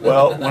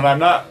 Well,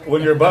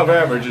 when you're above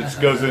average, it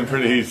goes in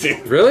pretty easy.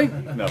 Really?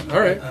 No. All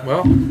right.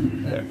 Well,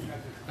 We're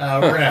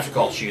gonna have to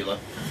call Sheila.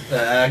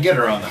 Get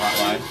her on the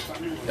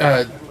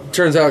hotline.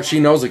 turns out she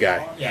knows a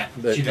guy. Yeah,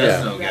 But- she does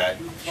yeah. know a guy.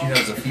 She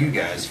knows a few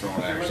guys, from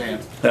what I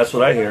understand. That's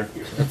what I hear.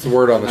 That's the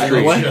word on the I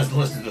know street. she doesn't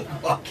listen to the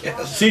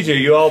podcast. CJ,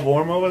 you all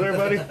warm over there,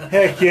 buddy?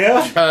 Heck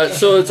yeah.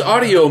 So it's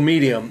audio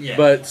medium, Yeah.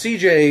 but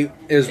CJ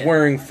is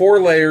wearing 4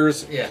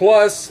 layers, Yeah.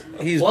 plus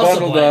he's Plus a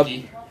bundled up.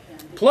 blankie.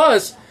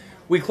 Plus,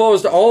 we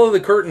closed all of the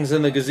curtains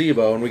in the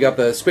gazebo, and we got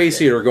the space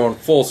heater going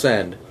full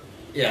send.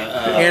 Yeah,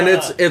 And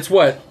it's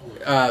what,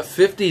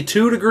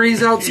 52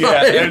 degrees Yeah,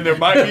 outside? and there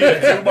might be a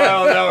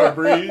 2-mile-an-hour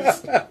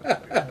breeze.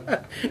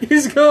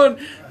 He's going,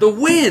 the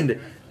wind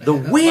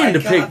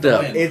God, picked the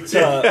up. wind.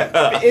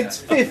 It's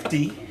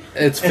 50.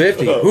 It's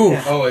 50. Ooh.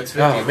 Oh, it's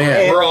 50. Oh,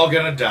 man. We're all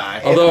gonna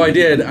die. Although I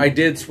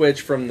did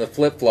switch from the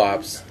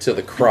flip-flops to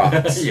the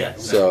Crocs. Yeah.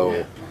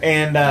 So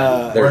And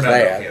There's We're not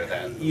that. okay with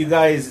that. you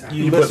guys,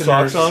 You put listeners,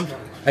 socks on?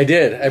 I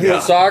did. I Yeah.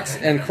 put socks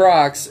and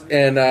Crocs,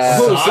 and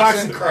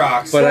Socks and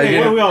Crocs. But I Hey, didn't-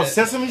 what are we on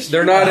Sesame Street?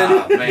 they're not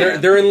Ah, in.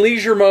 man. They're in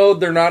leisure mode.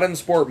 They're not in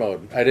sport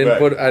mode. I didn't Right.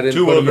 put. I didn't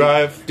Two-wheel put them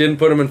drive. Didn't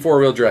put them in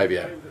 4-wheel drive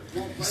yet.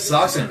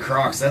 Socks and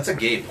Crocs. That's a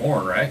gay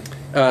porn, right?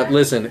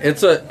 Listen,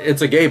 it's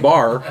a gay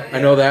bar. I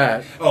know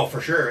that. Oh,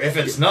 for sure. If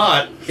it's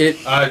not, It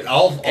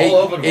I'll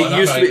open one.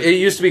 it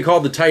used to be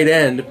called the tight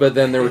end, but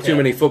then there were too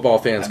many football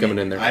fans coming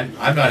in there,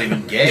 I'm not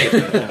even gay.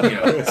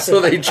 But, so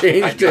they I'd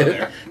changed go it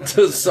there.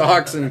 to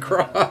socks and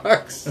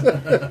Crocs.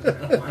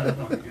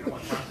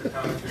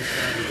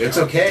 It's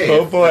okay.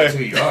 Oh, if boy. That's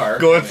who you are.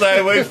 Going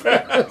sideways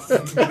fast.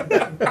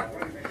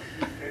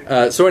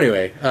 So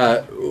anyway,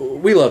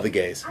 we love the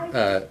gays.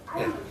 I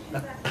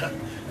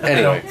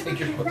Anyway, don't think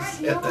you're supposed to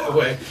say it that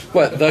way.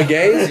 what, the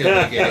gays?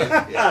 Yeah, the gays,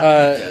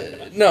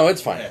 yeah. No,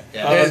 it's fine.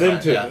 Yeah, them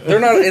too. yeah.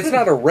 They're not. It's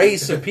not a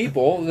race of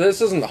people.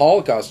 This isn't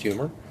Holocaust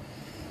humor.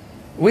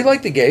 We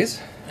like the gays.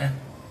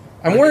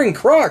 I'm wearing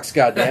Crocs.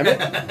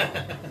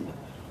 goddammit.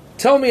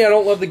 Tell me I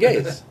don't love the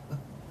gays.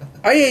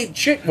 I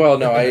ate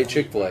I ate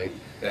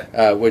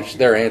Chick-fil-A, which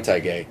they're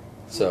anti-gay.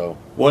 So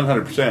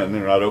 100%, and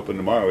they're not open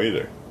tomorrow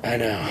either. I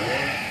know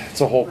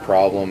it's a whole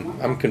problem.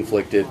 I'm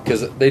conflicted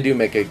because they do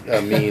make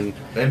a mean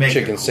They make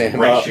chicken a sandwich.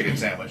 great chicken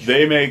sandwich.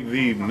 They make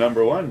the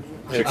number one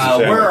chicken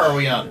sandwich. Where are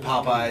we on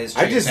Popeyes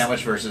chicken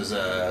sandwich versus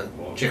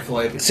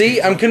Chick-fil-A?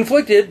 See, I'm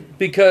conflicted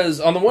because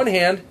on the one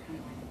hand,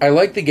 I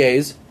like the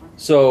gays,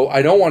 so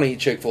I don't want to eat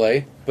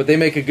Chick-fil-A, but they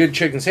make a good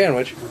chicken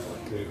sandwich.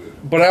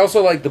 But I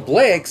also like the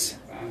Blakes,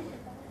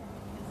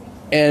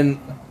 and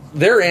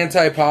they're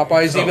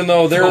anti-Popeyes, even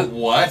though they're... The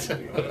what?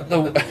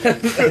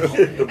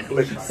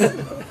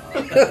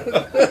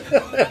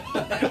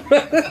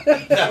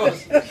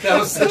 That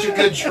was such a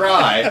good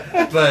try,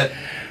 but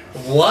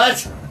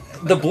what?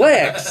 The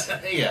Blacks.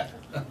 Yeah.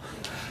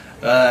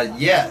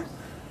 Yeah.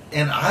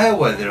 In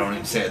Iowa, they don't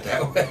even say it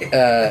that way.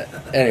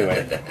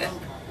 Anyway.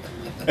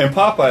 And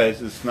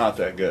Popeyes is not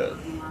that good.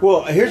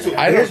 Well,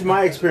 here's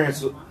my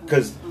experience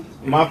because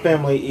my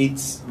family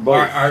eats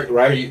both.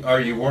 Right? Are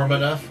you warm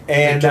enough?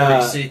 And,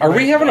 Victoria's Secret Are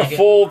we having a blanket?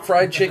 full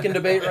fried chicken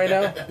debate right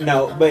now?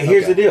 No, but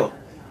here's Okay. the deal.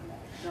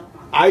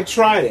 I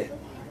tried it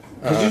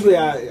because usually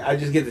I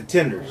just get the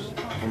tenders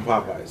from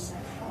Popeyes,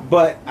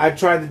 but I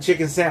tried the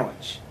chicken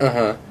sandwich.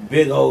 Uh-huh.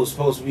 Big old,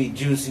 supposed to be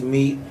juicy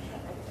meat.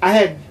 I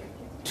had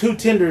 2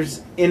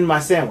 tenders in my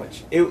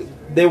sandwich.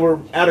 They were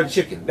out of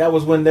chicken. That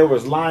was when there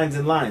was lines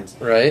and lines.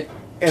 Right?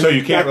 And So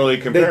you can't really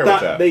compare they with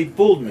thought that. They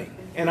fooled me,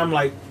 and I'm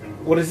like,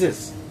 "What is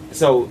this?"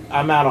 So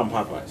I'm out on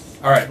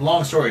Popeyes. All right.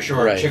 Long story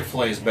short, Right.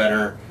 Chick-fil-A is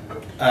better.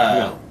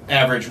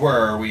 Average. Where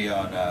are we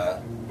on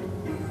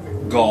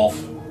golf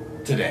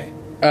today?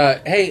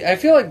 Hey, I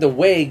feel like the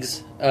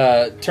Wags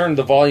turned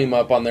the volume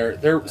up on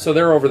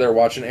they're over there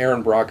watching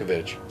Aaron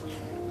Brockovich,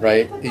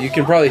 right? You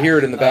can probably hear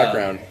it in the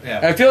background. Yeah.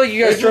 I feel like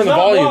you guys If turned the it's not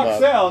volume block up.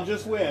 sound,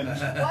 just win.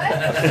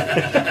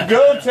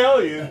 Go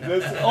tell you.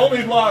 This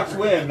only blocks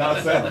win,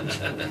 not sound.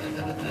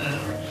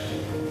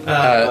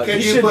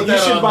 Can You put that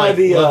should on, buy like,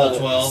 the level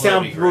 12?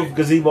 That'd be soundproof great.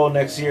 gazebo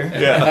next year.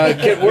 Yeah.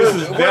 Where This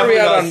is are we definitely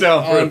at not on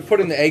soundproof.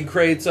 putting the egg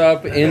crates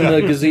up in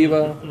the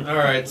gazebo? All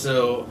right,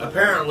 so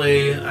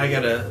apparently I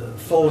got a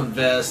full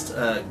invest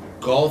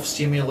golf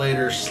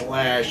simulator /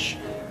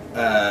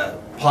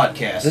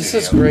 podcast. This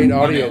is studio. great I'm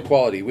audio in.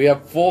 quality. We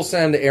have full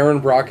send Aaron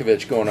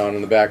Brockovich going on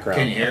in the background.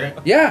 Can you hear it?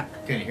 Yeah.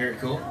 Can you hear it?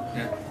 Cool.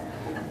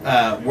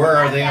 Yeah. Where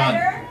are they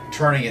on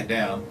turning it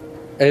down?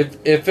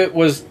 If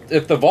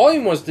the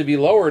volume was to be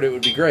lowered, it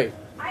would be great.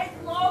 I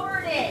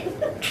lowered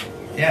it.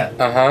 Yeah.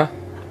 Uh-huh.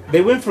 They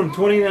went from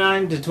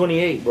 29 to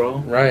 28, bro.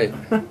 Right.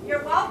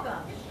 You're welcome.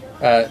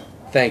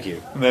 Thank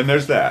you. And then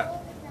there's that.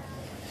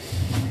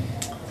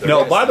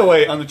 No, by the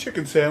way, on the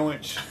chicken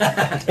sandwich,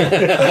 And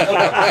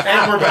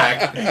we're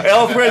back.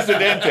 El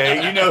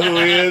Presidente, you know who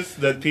he is?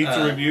 The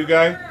pizza review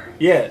guy?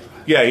 Yeah.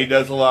 Yeah, he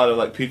does a lot of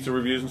like pizza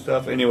reviews and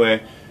stuff.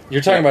 Anyway,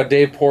 You're talking about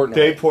Dave Portnoy.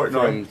 Dave Portnoy.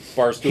 From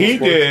Barstool he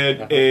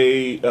Sports.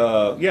 did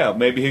Uh-huh.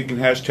 maybe he can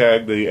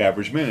hashtag the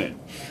average minute.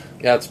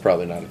 That's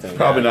probably not a thing.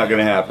 Probably not going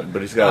to happen,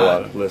 but he's got a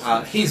lot of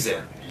listeners. He's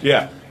in.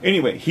 Yeah.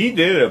 Anyway, he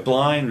did a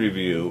blind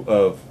review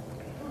of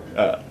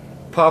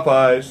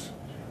Popeyes,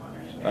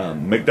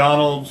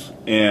 McDonald's,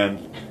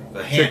 and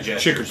The hand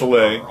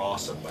Chick-fil-A. are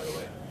awesome, by the way.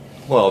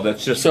 Well,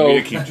 that's just So for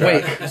me to keep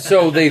track. wait,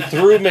 so they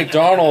threw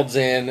McDonald's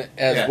in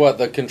as Yeah. what,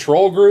 the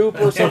control group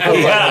or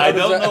something? Yeah, How I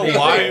does don't that- know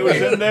why it was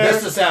in there.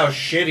 This is how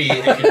shitty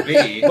it can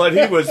be. But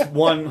he was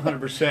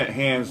 100%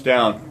 hands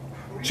down.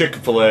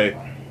 Chick-fil-A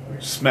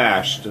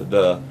smashed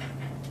the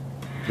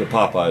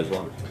Popeyes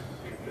one.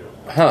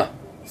 Huh?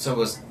 So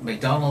was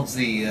McDonald's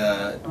the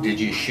did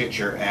you shit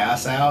your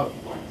ass out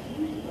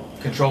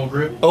control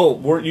group? Oh,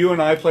 weren't you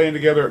and I playing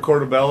together at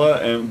Portobello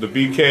and the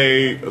B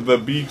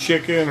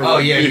chicken? Or Oh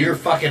what? yeah, your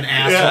fucking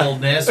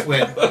assholeness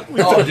with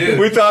oh dude.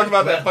 We talked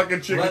about that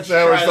fucking chicken Let's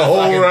sandwich try the the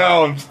whole fucking-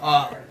 round.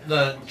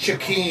 The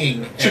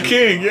Chiking.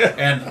 Chicken, yeah.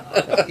 And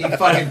he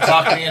fucking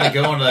talked me into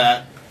going to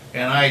that,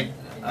 and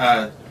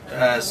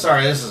I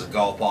sorry, this is a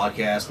golf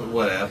podcast, but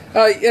whatever.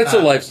 It's a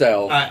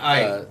lifestyle.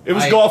 It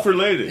was golf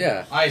related.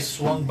 Yeah. I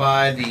swung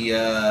by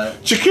the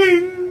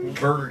Chicken.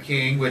 Burger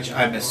King, which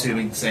I'm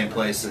assuming the same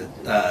place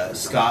that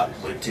Scott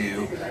went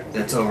to,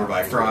 that's over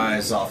by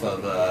Fry's off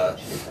of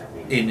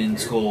Indian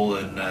School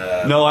and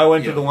No, I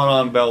went you to the know, one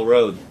on Bell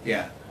Road.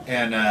 Yeah,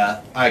 And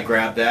I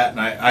grabbed that, and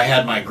I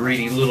had my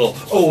greedy little,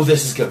 oh,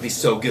 this is going to be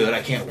so good.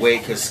 I can't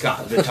wait because Scott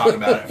has been talking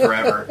about it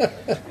forever.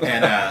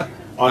 And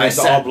On this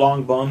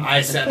oblong bun.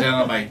 I sat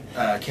down on my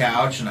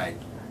couch, and I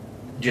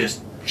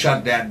just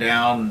chugged that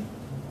down,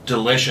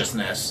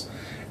 deliciousness.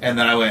 And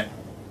then I went,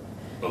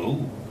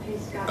 ooh,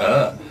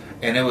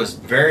 and it was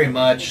very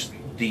much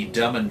the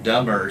Dumb and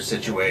Dumber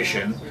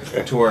situation,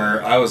 to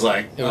where I was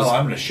like, I'm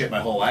going to shit my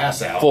whole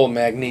ass out. Full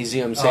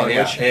magnesium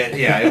sandwich.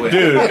 It was.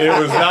 Dude, it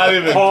was not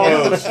even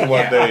close to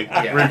what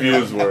Yeah.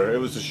 reviews were. It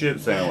was a shit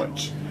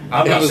sandwich.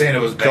 I'm not saying it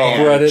was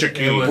bad.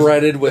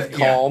 Breaded with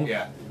calm.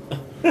 Yeah.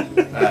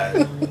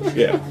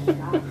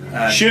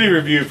 Shitty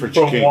review for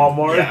From chicken.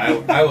 Walmart.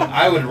 Yeah,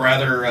 I would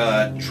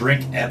rather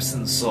drink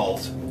Epsom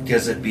salt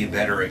because it'd be a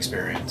better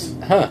experience.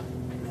 Huh.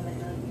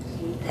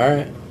 All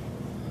right.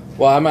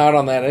 Well, I'm out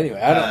on that anyway.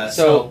 I don't.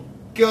 So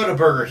go to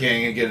Burger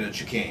King and get a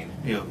chicken.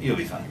 You'll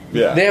be fine.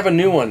 Yeah. They have a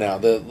new one now,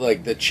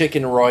 the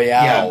Chicken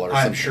Royale Yeah, or I'm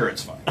something. sure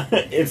it's fine.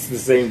 It's the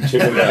same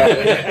chicken.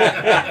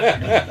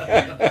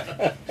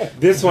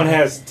 This one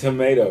has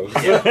tomatoes.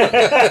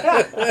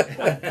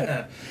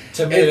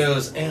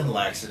 Tomatoes and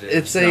laxatives.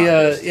 It's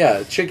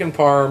a chicken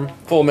parm,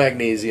 full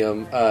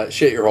magnesium.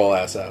 Shit your whole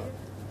ass out.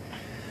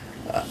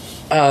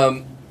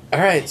 All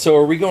right, so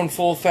are we going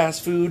full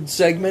fast food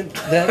segment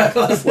then?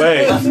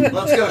 Wait.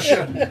 Let's go.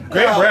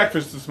 Great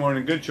breakfast this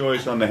morning. Good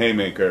choice on the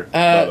Haymaker,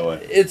 by the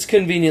way. It's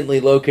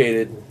conveniently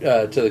located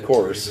to the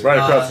course. Right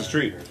across the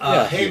street.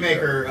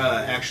 Haymaker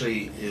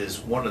actually is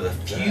one of the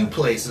few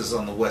places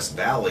on the West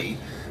Valley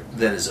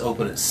that is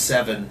open at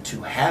 7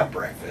 to have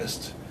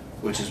breakfast,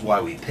 which is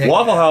why we picked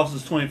Waffle that. House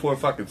is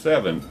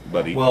 24/7,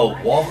 buddy. Well,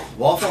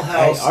 Waffle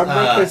House Our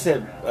breakfast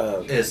at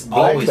is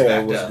Black always Bear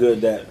backed was up.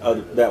 good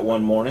that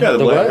one morning. Yeah, the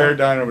Black what? Bear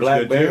Diner was Black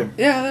good Bear. too.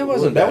 Yeah, that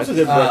wasn't That bad. was a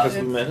good breakfast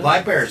we met.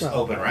 Black Bear's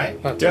open,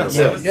 right? Not Yeah. till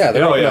 7. Yeah,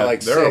 they're Oh, open yeah. at like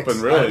They're 6. open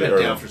I've really been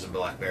early. down for some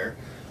Black Bear.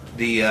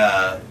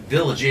 The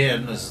Village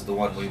Inn is the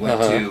one we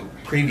went to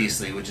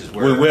previously, which is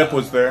where When Whip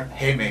was there.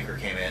 Haymaker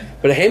came in.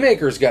 But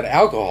Haymaker's got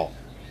alcohol.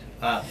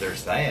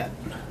 There's that.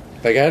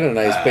 Like, I had a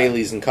nice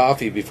Bailey's and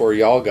coffee before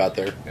y'all got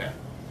there. Yeah.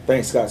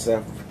 Thanks, Scott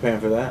Staff, for paying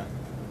for that.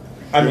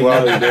 I mean, no,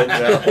 you didn't.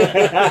 Yeah,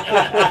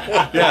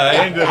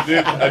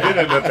 I did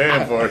end up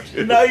paying for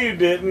it. No, you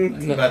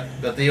didn't.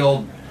 But the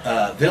old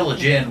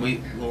Village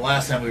Inn, the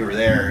last time we were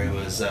there, it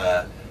was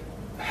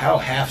how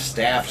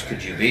half-staffed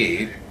could you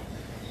be?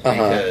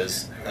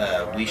 Because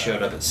we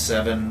showed up at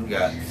 7,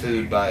 got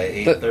food by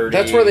 8:30.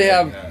 That's where they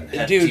have,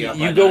 had dude. tea up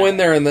You by go 9. in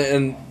there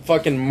and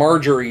fucking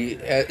Marjorie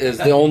is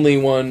the only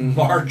one.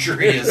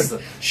 Marjorie is.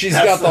 She's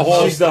got the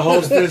whole. She's the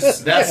hostess.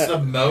 That's the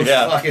most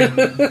Yeah.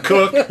 fucking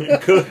Cook.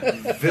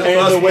 villainous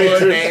And the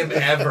waitress. name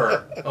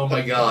ever. Oh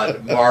my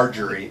god,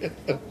 Marjorie.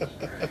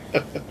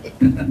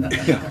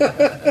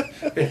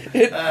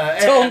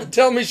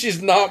 Tell me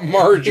she's not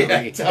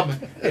Marjorie.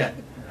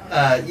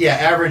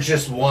 Average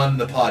just won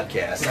the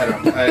podcast.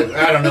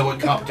 I don't know what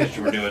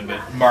competition we're doing, but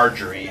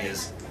Marjorie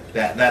is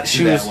that. That's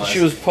She who was that was. she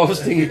was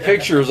posting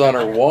pictures on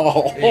her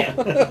wall.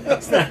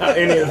 That's not how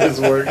any of this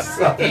works.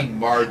 fucking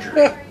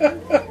Marjorie.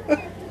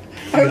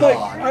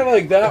 I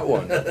like that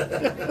one.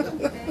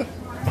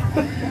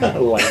 I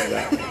like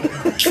that.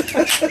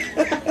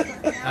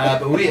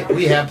 But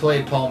we have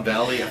played Palm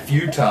Valley a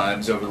few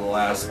times over the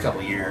last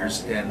couple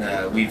years,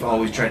 and we've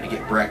always tried to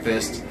get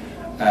breakfast.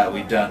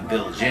 We've done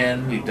Village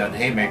Inn, we've done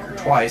Haymaker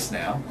twice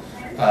now.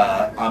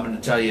 I'm going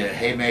to tell you,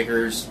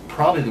 Haymaker's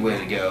probably the way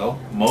to go,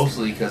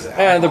 mostly because of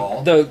And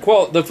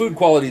alcohol. the food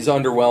quality is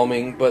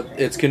underwhelming, but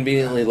it's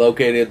conveniently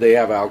located. They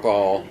have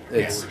alcohol.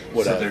 It's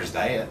whatever. So there's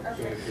that.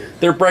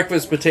 Their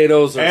breakfast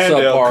potatoes are And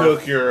they'll subpar.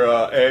 cook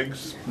your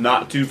eggs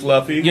not too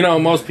fluffy. You know,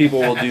 most people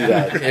will do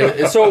that.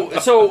 And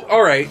so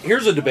all right.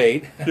 Here's a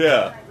debate.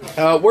 Yeah.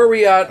 Where are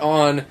we at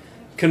on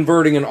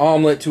converting an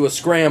omelet to a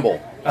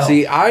scramble? Oh.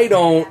 See, I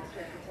don't.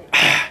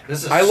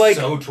 This is I like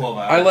so 12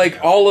 hours. I like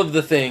all of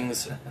the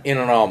things in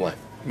an omelet.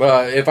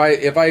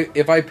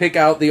 If I pick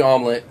out the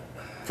omelet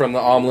from the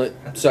omelet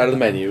side of the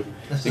menu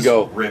This and is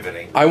go,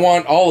 riveting. I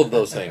want all of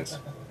those things.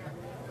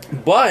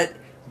 But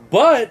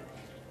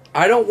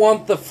I don't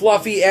want the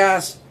fluffy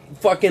ass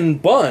fucking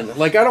bun.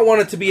 Like, I don't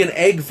want it to be an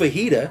egg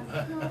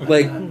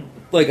fajita.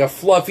 Like a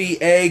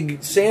fluffy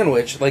egg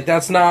sandwich. Like,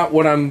 that's not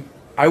what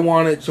I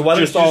want it So why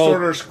don't you just just all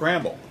order a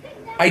scramble?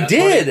 I That's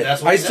did. what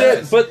he I said,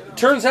 says. but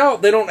turns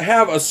out they don't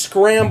have a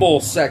scramble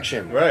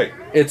section. Right.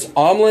 It's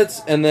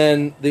omelets and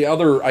then the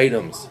other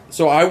items.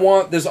 So I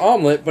want this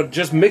omelet, but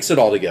just mix it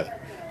all together.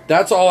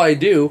 That's all I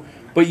do.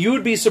 But you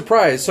would be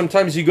surprised.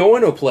 Sometimes you go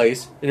into a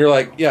place and you're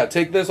like, yeah,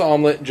 take this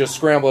omelet and just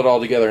scramble it all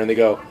together. And they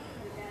go,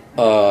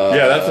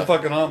 Yeah, that's a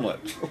fucking omelet.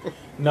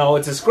 No,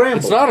 it's a scramble.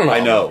 it's not an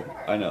omelet.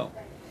 I know.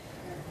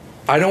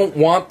 I don't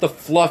want the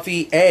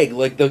fluffy egg,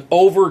 like the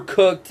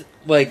overcooked,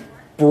 like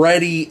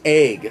bready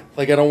egg.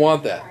 Like, I don't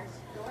want that.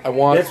 I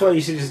want. That's why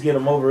you should just get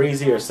them over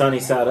easy or sunny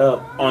side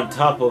up on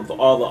top of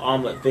all the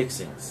omelet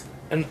fixings.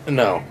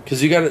 No,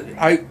 because you got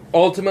to.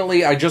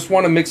 I just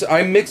want to mix.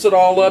 I mix it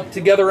all up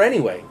together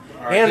anyway,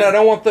 right, and then. I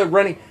don't want the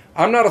runny.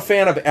 I'm not a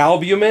fan of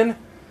albumin.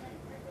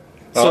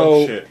 So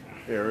Oh, shit.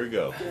 There we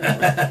go.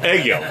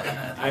 Egg yolk.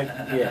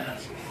 Yeah.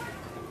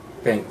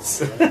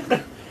 Thanks.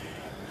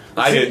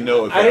 I didn't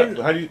know I that.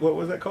 didn't- What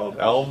was that called?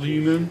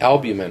 Albumin?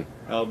 Albumin.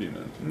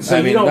 Albumin. So I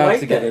you mean, don't not like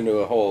to get that? into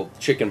a whole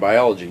chicken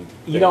biology.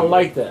 You don't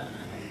like that?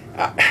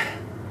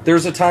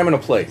 There's a time and a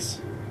place.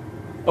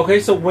 Okay,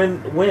 so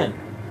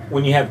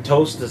when you have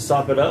toast to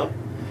sop it up?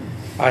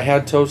 I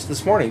had toast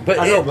this morning, but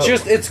I know, but-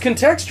 it's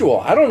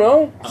contextual. I don't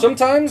know.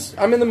 Sometimes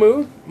I'm in the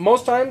mood.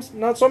 Most times,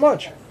 not so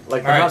much.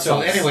 Like All the right. hot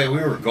So sauce. anyway, we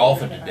were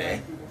golfing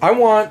today. I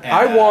want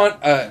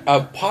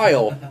a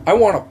pile. I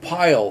want a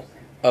pile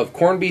of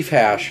corned beef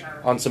hash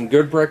on some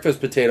good breakfast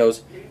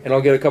potatoes, and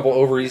I'll get a couple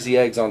over easy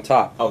eggs on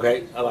top.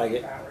 Okay, I like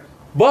it.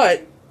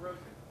 But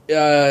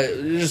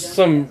just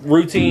some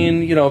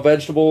routine,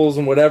 vegetables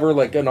and whatever,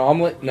 like an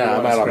omelet. Nah,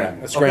 I'm out on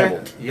that. A scramble.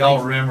 Okay.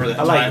 Y'all remember that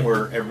I like time it.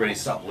 where everybody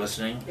stopped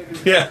listening?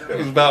 Yeah, it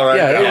was about right.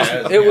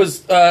 Yeah, it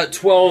was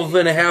 12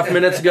 and a half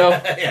minutes ago.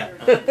 Yeah,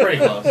 pretty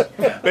close.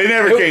 Yeah. They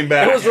never came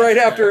back. It was right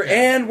after,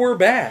 and we're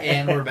back.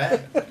 And we're back.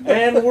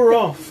 And we're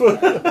off.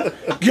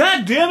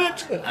 God damn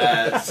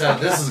it! So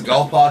this is a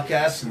golf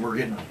podcast, and we're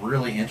getting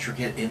really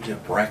intricate into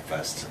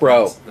breakfast.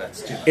 Bro.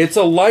 That's too much. It's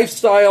a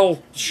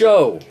lifestyle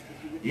show.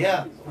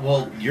 Yeah,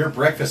 well, your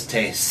breakfast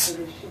tastes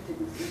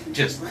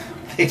just,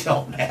 they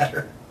don't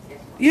matter.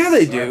 Yeah,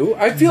 they do.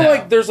 I feel No,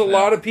 like there's a no.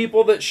 lot of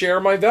people that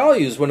share my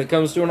values when it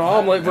comes to an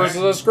omelet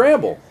versus a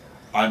scramble.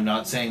 I'm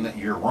not saying that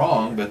you're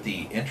wrong, but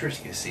the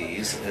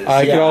intricacies is...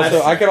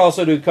 I could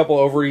also do a couple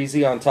over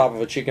easy on top of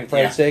a chicken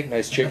fried Yeah. steak.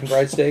 Nice chicken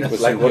fried steak with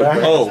Like some what good I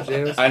had. breakfast Oh,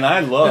 potatoes. and I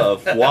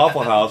love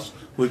Waffle House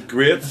with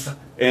grits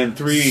and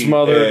 3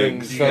 Smothered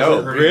eggs. and No,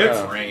 smothered. grits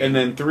Yeah. and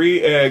then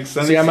 3 eggs.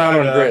 Sunny See, I'm out side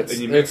on up, grits.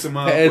 And you mix them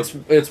up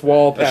It's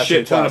wall with a passing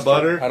shit ton of pasta.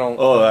 butter. I don't.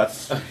 Oh,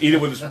 that's eat it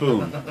with a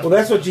spoon. Well,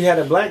 that's what you had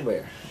at Black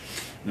Bear.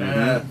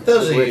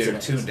 those of you Grits who and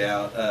are tuned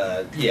out,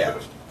 yeah,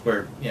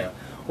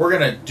 we're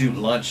going to do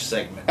lunch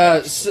segment.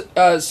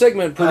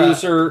 Segment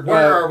producer.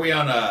 Where are we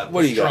on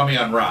what do you got?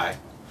 pastrami on rye?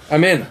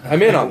 I'm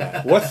in on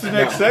that. What's the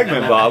next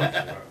segment, Bob?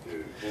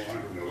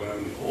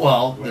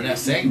 Well, the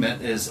next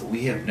segment is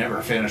we have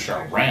never finished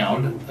our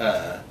round.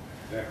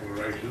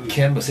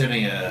 Ken was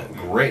hitting a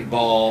great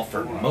ball for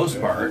the most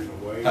part.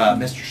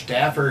 Mr.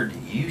 Stafford,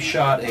 you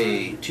shot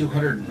a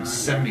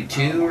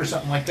 272 or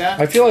something like that.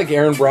 I feel like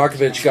Aaron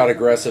Brockovich got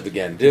aggressive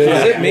again.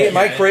 Is it me? Am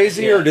I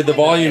crazy, or did the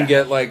volume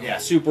get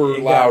super It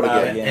got loud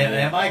loud again? again. And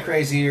am I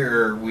crazy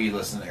or are we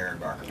listening to Aaron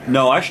Barker?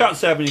 No, I shot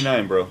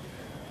 79, bro.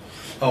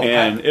 Oh,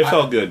 And it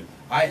felt good.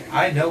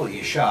 I know what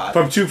you shot.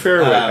 From 2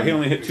 fairways. Um, he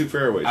only hit 2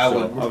 fairways, I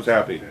so would- I was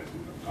happy.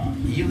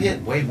 You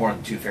hit way more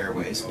than 2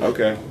 fairways. But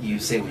Okay. You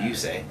say what you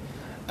say.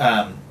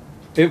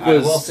 It I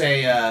will was.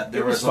 say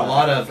there was a fun.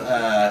 lot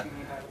of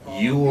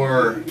you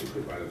were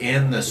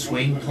in the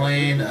swing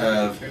plane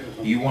of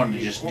you wanted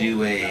to just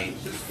do a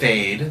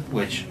fade,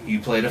 which you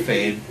played a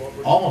fade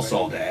almost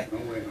all day.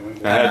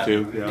 I had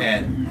to, yeah.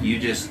 And you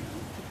just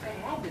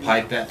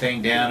piped that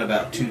thing down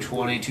about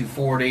 220,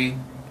 240,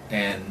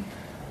 and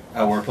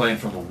we're playing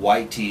from the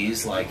white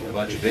tees like a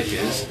bunch of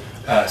bitches.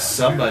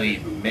 Somebody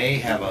may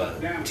have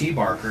a tee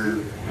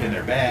marker in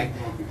their bag.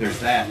 There's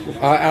that.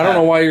 I don't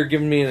know why you're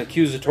giving me an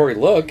accusatory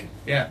look.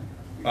 Yeah.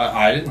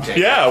 I didn't take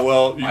it. Yeah,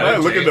 well, you I might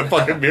didn't look take in the it.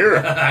 fucking mirror,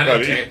 I didn't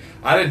buddy. take it.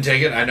 I didn't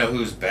take it. I know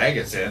whose bag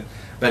it's in.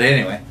 But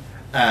anyway,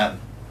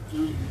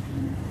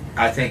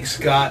 I think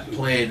Scott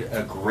played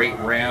a great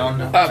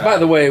round. By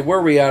the way, where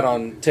are we at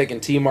on taking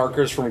tee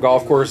markers from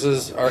golf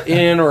courses? Are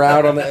in or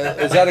out on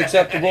the? Is that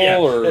acceptable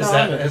or? Is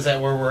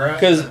that where we're at?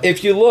 Because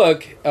if you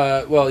look,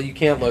 well, you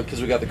can't look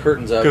because we got the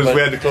curtains up. Because but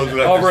we had to close it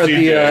up over for at the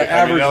CJ.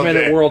 Average LJ.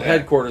 Minute World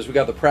Headquarters, we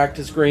got the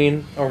practice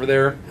green over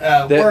there.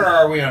 Where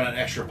are we on an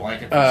extra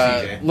blanket for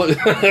CJ? Look,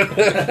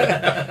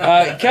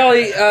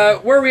 Kelly,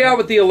 where are we at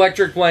with the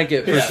electric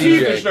blanket for His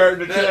teeth are CJ? starting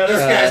to This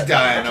test. guy's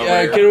dying over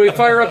here. Can we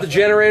fire up the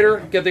generator?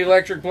 Get the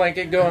electric blanket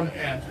going.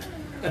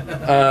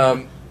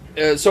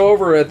 So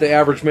over at the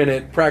Average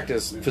Minute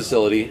practice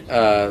facility,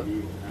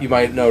 you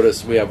might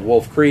notice we have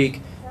Wolf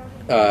Creek,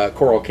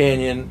 Coral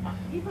Canyon.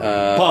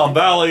 Palm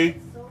Valley.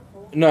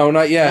 No,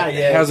 not yet. Not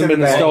yet. Hasn't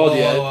been It's in the installed bag.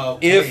 yet. Oh,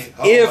 okay. If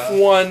Oh, if wow.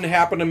 one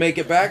happened to make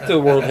it back to the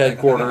world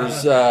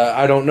headquarters,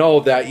 I don't know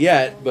that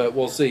yet, but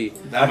we'll see.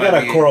 That I got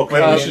might a be- coral Maybe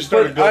we canyon. should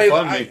start a But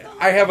GoFundMe.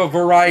 I have a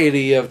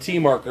variety of tee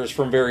markers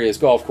from various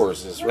golf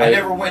courses, right? I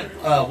never went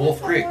Wolf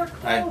Creek.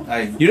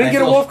 You didn't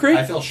get a Wolf Creek?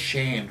 I feel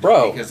shamed,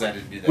 Bro, because I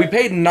didn't do that. We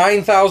paid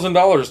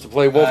 $9,000 to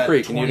play Wolf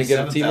Creek, and you didn't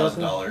get a tee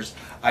marker? $27,000.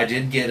 I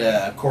did get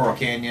a Coral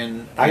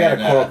Canyon. I got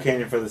a and, coral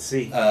canyon for the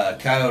sea.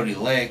 Coyote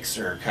Lakes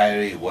or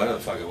Coyote, whatever the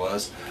fuck it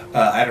was.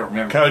 I don't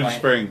remember. Coyote playing.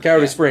 Springs.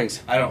 Coyote Yeah.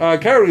 Springs. I don't-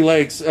 Coyote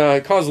Lakes,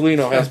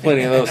 Causalino has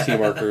plenty of those tee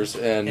markers,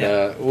 and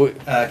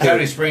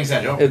Coyote Springs,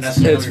 I don't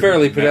necessarily it's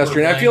fairly remember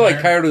pedestrian. I playing feel like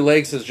there. Coyote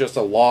Lakes is just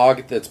a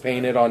log that's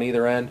painted on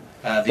either end.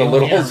 The The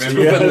only little thing I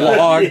remember- stupid Yeah.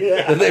 log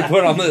Yeah. that they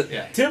put on the.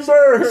 Yeah.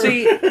 Timber!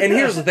 See, and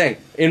here's the thing.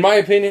 In my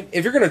opinion,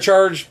 if you're going to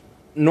charge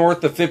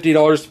north of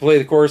 $50 to play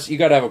the course, you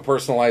got to have a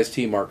personalized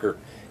tee marker.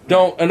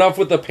 Don't enough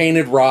with the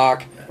painted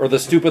rock or the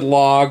stupid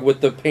log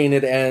with the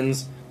painted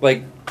ends.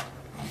 Like,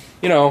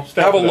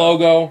 Step have a it up.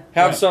 logo,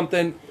 have Yeah.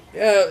 something.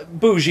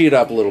 bougie it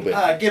up a little bit.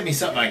 Give me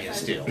something I can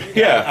steal.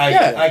 Yeah.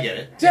 I get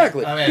it.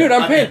 Exactly. I mean, Dude,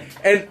 I'm paying.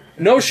 And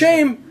no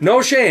shame.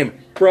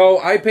 Bro,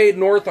 I paid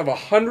north of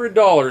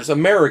 $100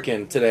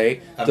 American today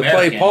to play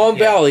American, Palm yeah.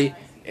 Valley,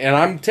 and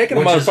I'm taking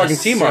a Which is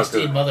motherfucking T marker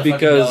 $60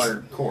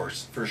 because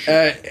course for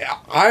sure.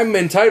 I'm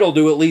entitled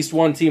to at least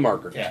one T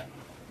marker. Yeah.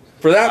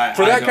 For that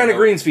I kind don't of know.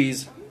 greens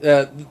fees, I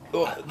that's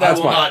will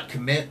fine. not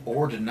commit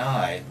or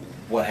deny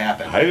what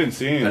happened. I didn't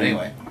see anything.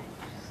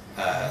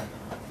 But anyway.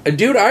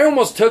 Dude, I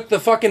almost took the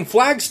fucking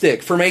flag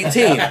stick from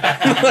 18.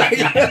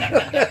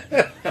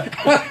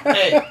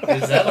 Hey,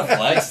 is that a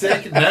flag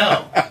stick?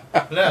 No,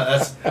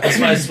 that's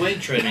my swing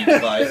trimming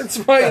device.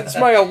 it's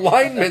my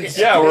alignment.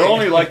 Yeah, we're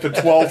only like the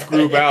 12th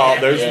group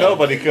out. There's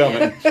nobody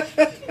coming.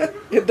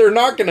 They're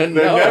not gonna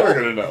know. They're never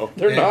going to know.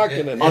 They're not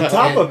gonna know. On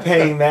top of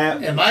paying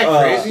that, Am I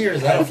crazy or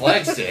is that a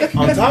flag stick?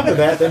 on top of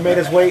that, they made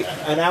us wait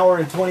an hour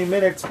and 20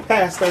 minutes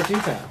past our tee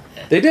time.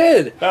 They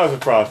did. That was a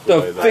frost The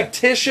delay, though.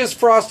 fictitious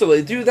frost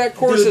delay. Dude, that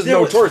course Dude, is there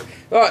was- notorious.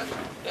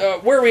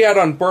 Where are we at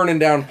on burning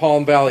down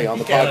Palm Valley on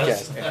the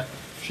podcast?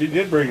 She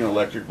did bring an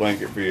electric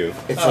blanket for you.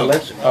 It's Oh.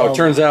 electric. Oh, it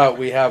turns out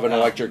we have an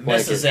electric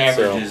blanket. Mrs.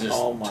 Average is just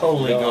Oh my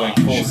totally God.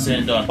 going full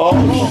send on.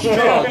 Oh, shit.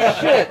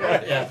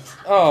 Yeah.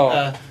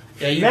 Oh,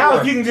 Yeah, you Now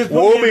are. if you can just put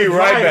We'll me in be the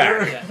right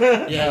dryer,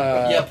 back.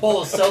 Yeah,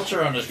 pull a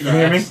seltzer on his You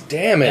hear me? tracks.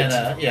 damn it.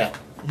 And, yeah.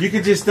 You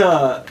could just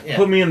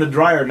put me in the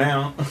dryer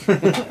now.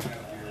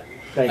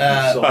 Thank you so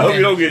I hope much.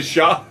 you don't get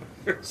shot.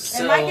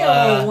 So, It might get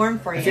a little warm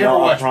for if you. you ever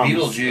No, I watch promise.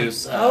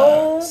 Beetlejuice,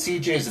 Oh,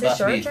 CJ's the about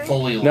to be short drink?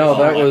 fully No,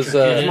 that was,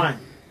 electrocuted. It's mine.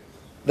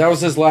 That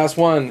was his last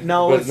one.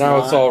 No, but it's now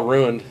not. it's all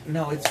ruined.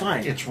 No, it's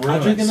fine. It's I'll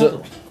drink ruined. another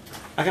one.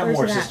 I got Where's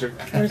more, it at? sister.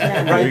 Where's that?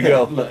 Right There you there.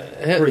 go.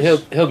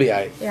 Look. He'll be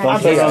alright. Yeah, Don't I'll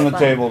put it take on it. the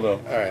table, though.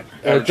 All right.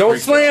 Gotta Don't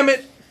drink slam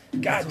it.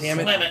 God damn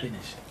it. Slam it.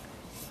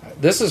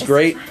 This is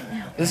great.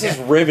 This is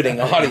riveting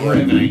audio.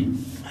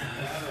 Riveting.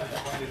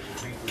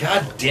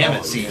 God damn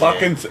it, CJ.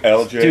 Fucking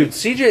LJ. Dude,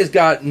 CJ's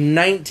got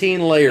 19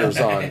 layers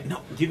on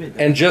No, give it.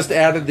 and just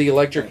added the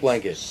electric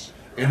blanket.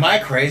 Am I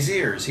crazy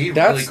or is he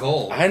That's really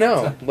cold? I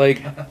know.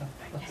 Like,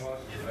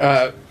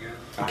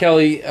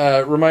 Kelly,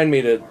 remind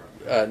me to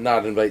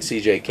not invite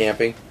CJ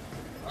camping.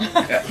 We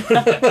have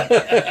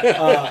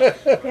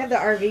the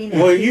RV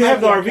now. Well, you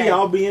have the might RV. be okay.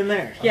 I'll be in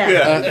there. Yeah.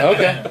 Yeah.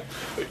 Okay.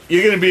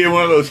 You're going to be in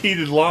one of those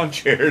heated lawn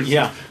chairs.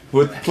 Yeah.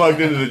 With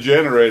plugged into the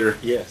generator.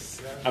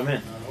 Yes, I'm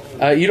in.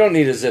 You don't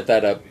need to zip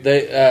that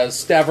up.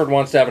 Stafford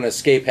wants to have an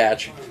escape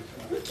hatch.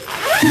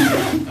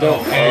 And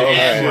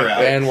we're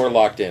out. And we're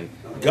locked in.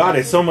 God,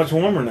 it's so much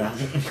warmer now.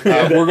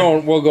 We're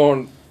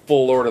going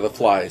full Lord of the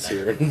Flies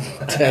here in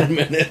 10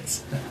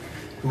 minutes.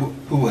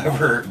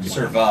 Whoever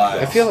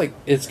survives. I feel like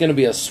it's going to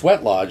be a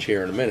sweat lodge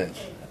here in a minute.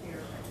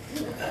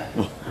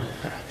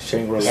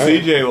 Shangri-La.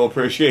 CJ will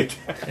appreciate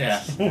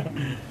that.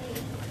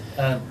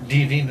 Yeah. Do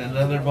you need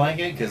another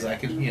blanket? Because I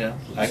could,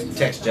 I can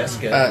text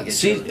Jessica. And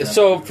get you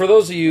So for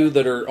those of you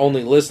that are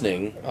only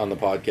listening on the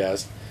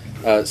podcast,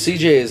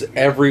 CJ is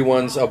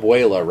everyone's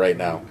abuela right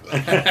now.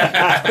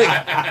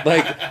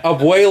 like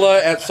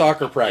abuela at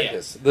soccer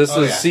practice. Yeah. This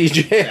Oh, is yeah.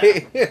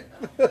 CJ.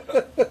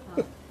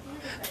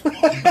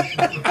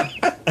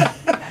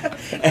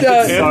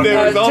 If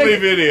there was only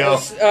video.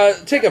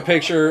 Take a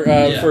picture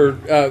Yeah. for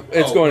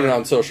it's Oh, going for-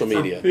 on social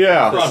media.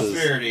 Yeah,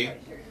 prosperity.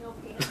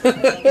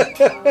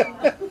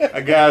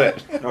 I got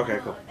it. Okay,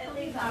 cool.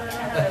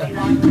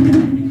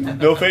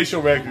 No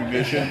facial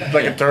recognition. It's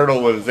like a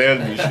turtle with his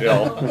head in the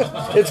shell.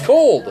 It's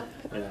cold.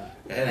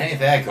 It ain't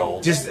that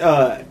cold. Just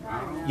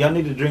y'all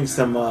need to drink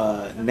some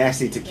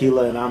nasty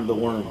tequila, and I'm the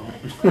worm.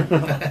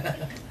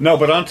 No,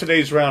 but on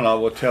today's round, I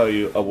will tell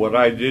you what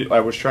I did.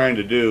 I was trying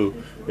to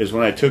do is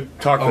when I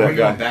talked to we're that guy.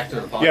 going back to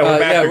the podcast. Yeah, we're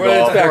back yeah, to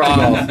well, golf. it's back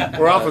we're, to off,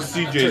 we're off of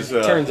CJ's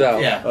Turns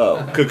out.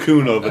 Yeah.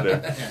 cocoon over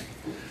there.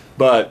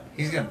 But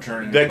He's going to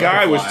turn into that a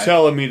guy was butterfly.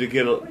 telling me to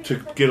get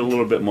a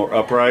little bit more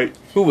upright.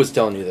 Who was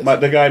telling you this?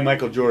 The guy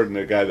Michael Jordan,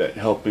 the guy that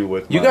helped me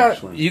with you my got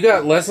swing. you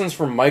got lessons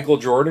from Michael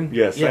Jordan?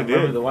 Yes, Yeah, I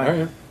remember did. the All wife.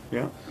 right.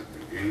 Yeah.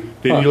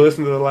 Didn't you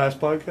listen to the last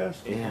podcast?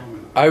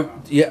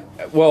 Yeah.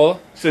 Well,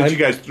 Since you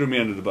guys threw me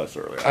under the bus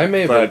earlier, I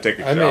may Thought I'd have take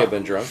been, a I may shot. have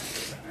been drunk.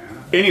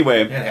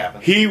 Anyway, It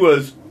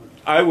happens.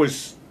 I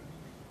was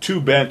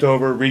too bent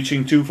over,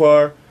 reaching too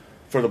far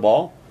for the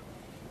ball.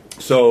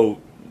 So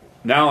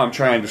now I'm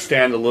trying to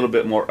stand a little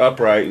bit more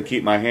upright and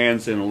keep my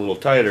hands in a little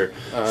tighter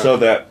so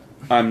that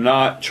I'm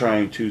not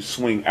trying to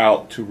swing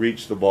out to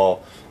reach the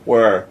ball,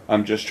 where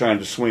I'm just trying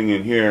to swing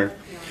in here.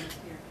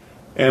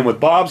 And with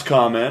Bob's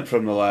comment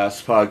from the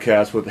last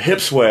podcast with the hip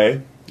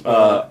sway,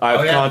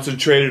 I've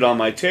concentrated on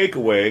my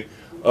takeaway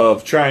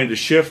of trying to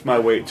shift my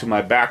weight to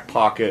my back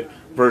pocket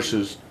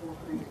versus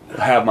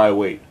have my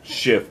weight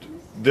shift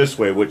this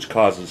way, which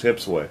causes hip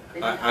sway.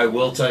 I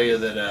will tell you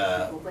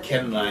that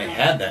Ken and I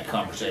had that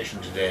conversation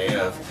today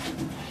of,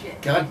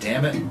 God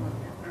damn it,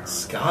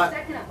 Scott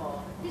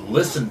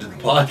listened to the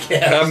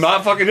podcast. I'm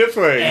not fucking hip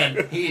swaying.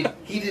 And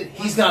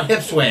he's not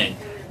hip swaying.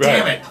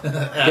 Damn it.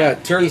 Yeah,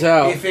 it turns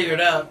out- He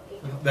figured out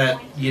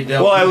that you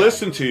don't. Well, I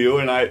listened to you,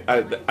 and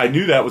I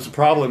knew that was a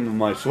problem in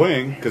my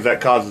swing because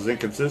that causes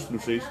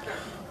inconsistencies.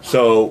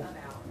 So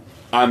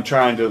I'm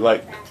trying to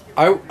like.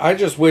 I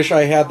just wish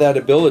I had that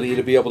ability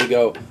to be able to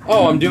go,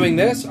 oh, I'm doing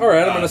this? All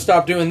right, I'm going to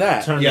stop doing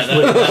that. Yeah,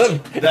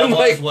 that was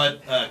Like-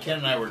 what Ken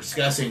and I were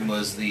discussing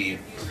was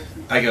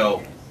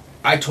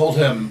I told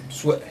him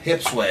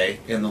hip sway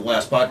in the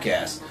last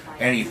podcast,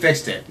 and he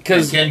fixed it.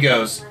 And Ken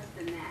goes,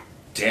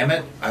 damn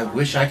it, I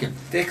wish I could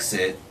fix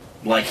it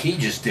like he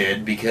just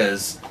did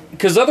because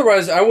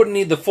otherwise I wouldn't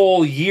need the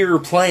full year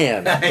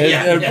plan.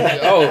 Yeah.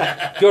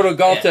 Oh, go to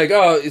Golf Tech.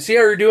 Oh, see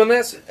how you're doing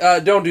this?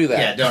 Don't do that.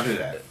 yeah, don't do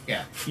that.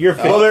 Yeah.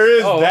 Well, there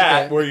is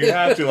that okay. where you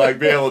have to like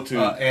be able to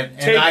and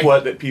take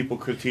what that people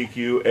critique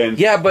you and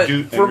But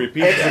do, and for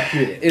repeat that.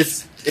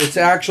 it's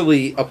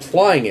actually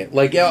applying it.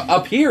 Like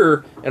up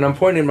here, and I'm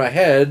pointing my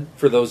head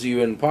for those of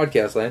you in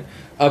podcast land.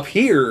 Up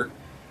here,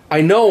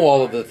 I know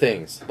all of the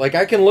things. Like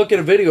I can look at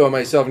a video of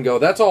myself and go,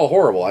 "That's all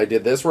horrible. I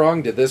did this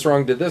wrong. Did this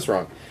wrong. Did this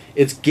wrong."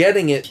 It's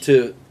getting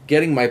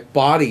my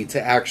body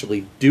to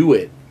actually do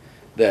it.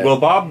 Well,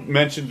 Bob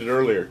mentioned it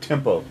earlier.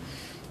 Tempo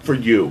for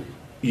you.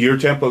 Your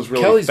tempo's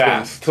really Kelly's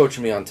fast. been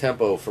coaching me on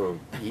tempo for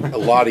a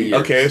lot of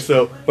years. Okay,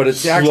 so but it's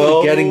slow,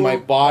 actually getting my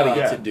body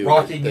to do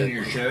rocking it. in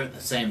your shirt at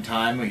the same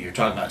time when you're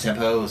talking about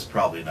tempo is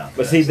probably not.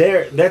 But see,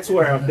 that's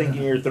where I'm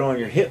thinking you're throwing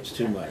your hips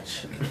too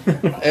much.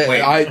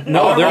 That's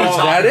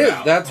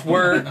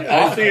where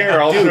off the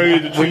air. I'll show you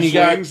the two when you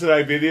swings that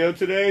I videoed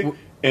today,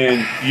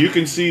 and you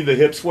can see the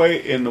hip sway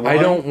in the one.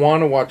 I don't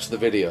want to watch the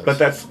videos, But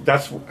that's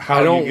how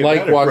I don't you get like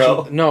better, watching.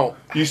 bro. No,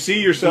 You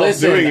see yourself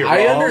listen, doing it wrong.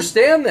 I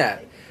understand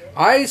that.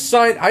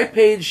 I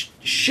paid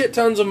shit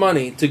tons of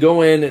money to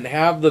go in and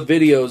have the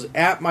videos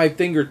at my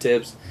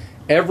fingertips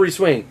every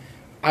swing.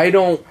 I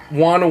don't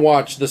want to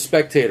watch the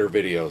spectator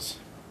videos.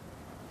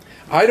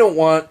 I don't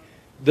want.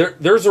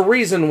 There's a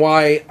reason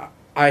why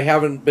I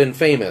haven't been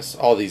famous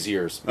all these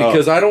years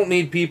because I don't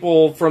need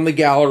people from the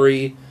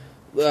gallery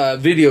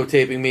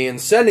videotaping me and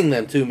sending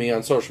them to me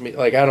on social media.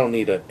 Like I don't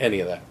need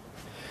any of that.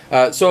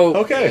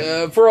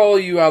 For all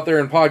you out there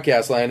in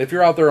podcast land, if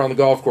you're out there on the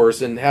golf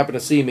course and happen to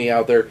see me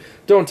out there,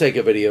 don't take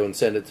a video and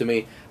send it to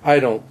me. I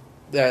don't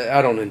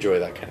enjoy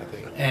that kind of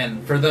thing.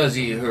 And for those of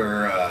you who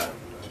are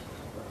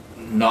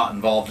not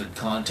involved in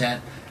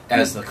content,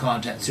 as the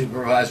content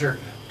supervisor,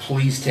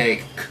 please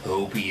take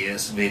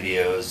copious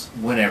videos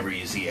whenever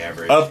you see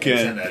average.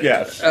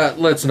 Yes.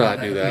 Let's not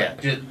do that.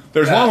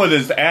 There's one with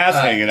his ass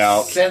hanging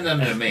out. Send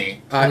them to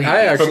me. I from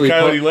actually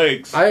Coyote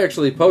Lakes. I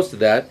actually posted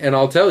that, and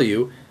I'll tell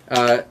you,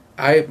 I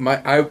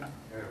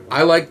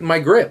liked my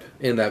grip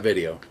in that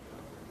video.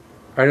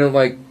 I didn't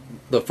like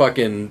the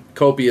fucking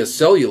copious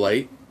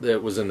cellulite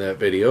that was in that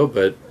video,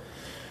 but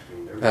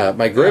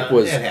my grip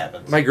was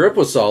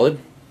solid.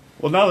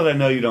 Well, now that I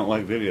know you don't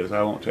like videos,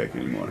 I won't take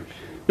anymore.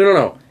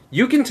 No.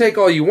 You can take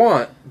all you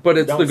want, but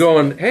it's the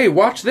going, hey,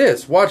 watch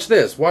this, watch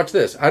this, watch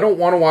this. I don't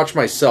want to watch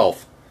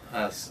myself.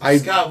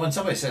 Scott, when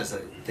somebody says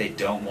that they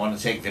don't want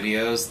to take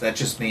videos, that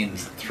just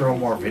means throw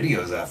more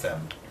videos at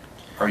them.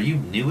 Are you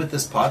new at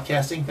this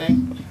podcasting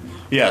thing?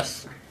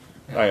 Yes,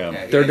 I am.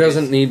 There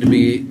doesn't need to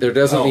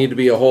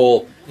be a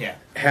whole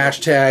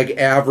hashtag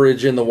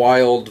average in the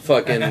wild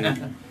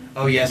fucking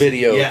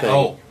video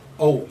thing.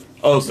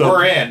 So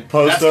we're in.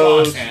 Post That's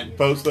those. content.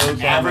 Post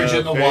those. Average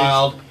in the page.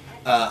 wild.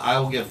 I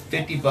will give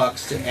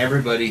 $50 to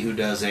everybody who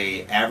does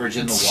a average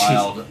in the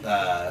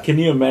wild. Can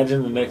you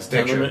imagine the next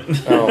picture.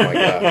 tournament? Oh my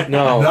god,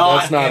 no,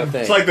 that's not a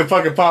thing. It's like the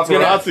fucking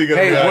paparazzi.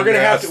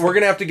 We're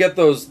gonna have to get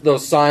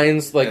those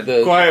signs like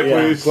the quiet,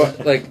 please.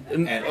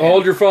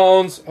 Hold your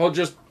phones. Hold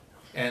your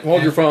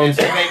phones.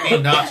 And to make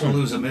me not to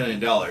lose $1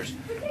 million,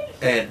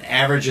 an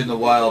average in the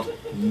wild,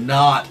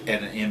 not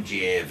at an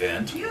MGA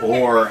event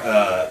or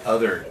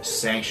other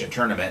sanctioned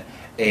tournament,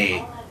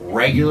 a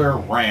regular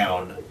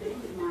round.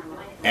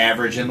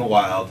 Average in the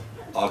wild,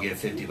 I'll give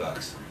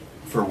 $50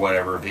 for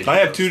whatever video. I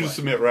have two to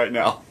submit right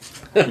now.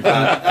 That'd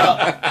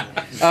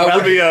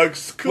be a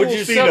cool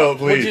C-note,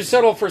 please. Would you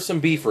settle for some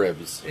beef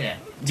ribs? Yeah.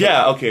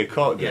 Yeah. Okay.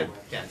 Call it good.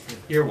 Yeah.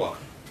 You're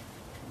welcome.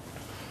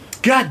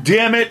 God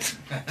damn it!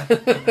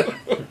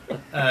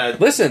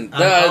 Listen,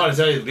 I want to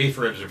tell you the beef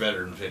ribs are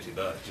better than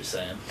 $50. Just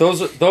saying.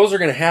 Those are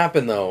going to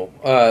happen though.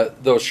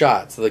 Those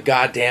shots, the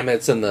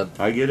goddammits and the.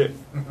 I get it.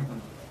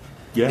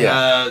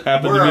 Yeah.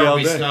 Where to be are all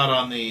we, day. Scott,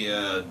 on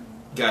the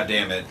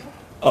goddamn it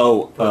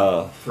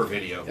for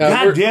video?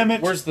 God damn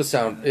it! Where's the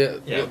sound?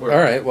 Yeah, all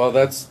right. Well,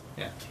 that's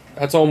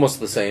almost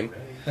the same.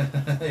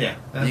 Yeah,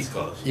 that's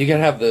close. You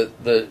gotta have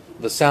the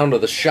sound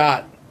of the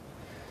shot.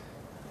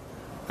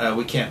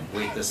 We can't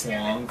wait this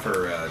long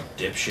for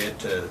dipshit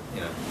to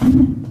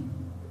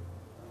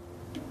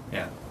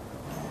Yeah.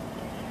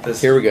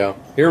 Here we go.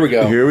 Here we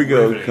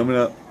go. Riveting. Coming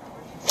up.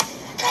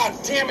 God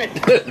damn it!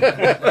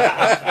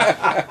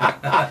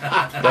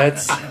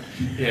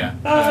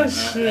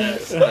 That's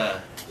Shit.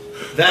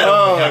 That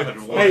only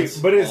happened Hey, once.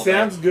 but it all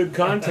sounds day. good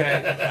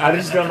content. I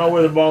just don't know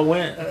where the ball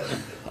went.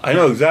 I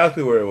know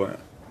exactly where it went.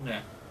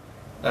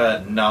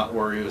 Yeah. Not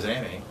where he was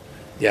aiming.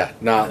 yeah,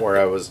 not where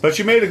I was. But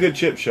you made a good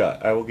chip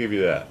shot. I will give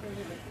you that.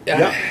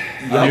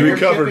 Yeah. You Your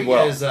recovered chipping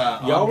well. is,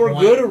 Y'all on were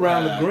point, good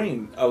around the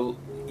green.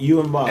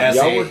 You and Bob. as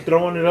Y'all a- were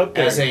throwing it up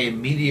there. As a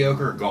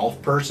mediocre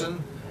golf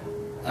person,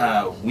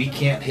 we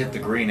can't hit the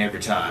green every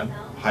time,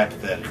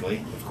 hypothetically,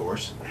 of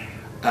course.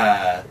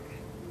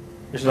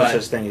 There's no But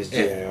such thing as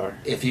GIR.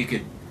 If you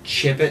could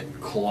chip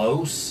it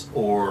close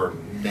or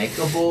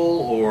makeable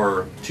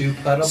or two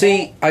puttable.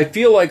 See, I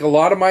feel like a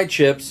lot of my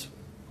chips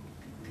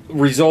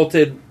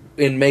resulted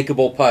in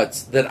makeable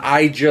putts that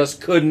I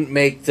just couldn't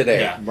make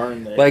today. Yeah.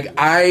 Burn that. Like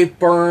I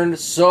burned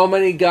so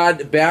many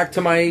back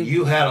to my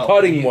you had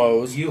putting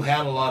woes. You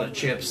had a lot of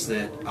chips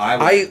that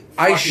I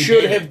I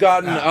should have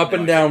gotten up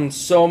and down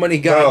so many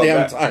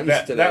goddamn times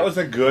today. That was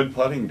a good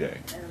putting day.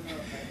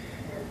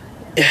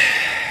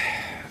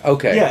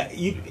 Okay. Yeah,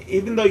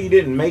 even though you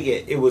didn't make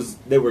it,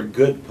 they were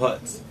good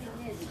putts.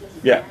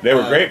 Yeah, they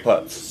were great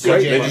putts.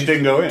 CJ, They just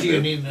didn't go in. Do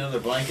you need another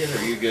blanket, or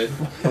are you good?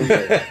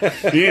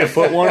 You need a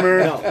foot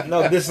warmer?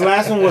 No, this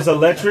last one was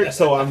electric,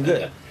 so I'm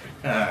good.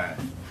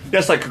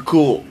 That's like a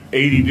cool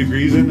 80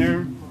 degrees in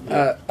there.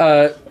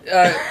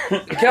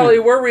 Kelly,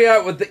 where are we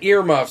at with the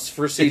earmuffs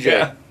for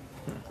CJ?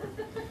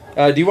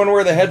 Yeah. Do you want to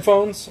wear the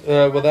headphones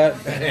with that?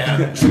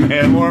 Yeah. Some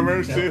hand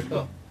warmers,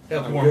 too.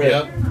 Help warm you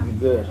up. I'm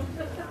good.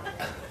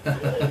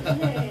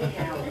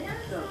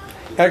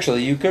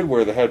 Actually, you could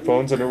wear the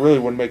headphones and it really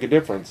wouldn't make a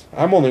difference.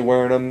 I'm only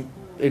wearing them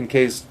in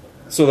case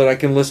so that I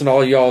can listen to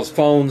all y'all's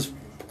phones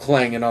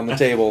clanging on the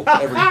table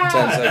every 10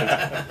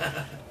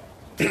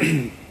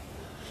 seconds.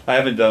 I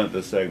haven't done it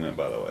this segment,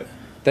 by the way.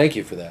 Thank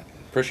you for that.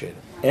 Appreciate it.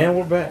 And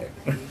we're back.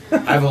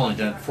 I've only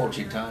done it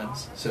 14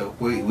 times, so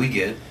we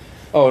get it.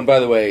 Oh, and by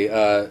the way,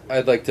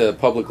 I'd like to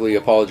publicly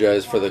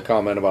apologize for the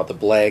comment about the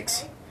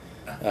blacks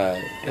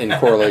in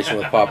correlation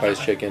with Popeye's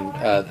chicken.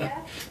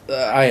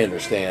 I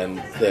understand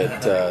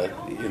that,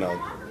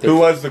 Who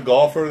was the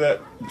golfer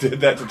that did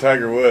that to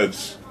Tiger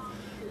Woods?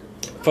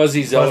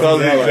 Fuzzy Zeller.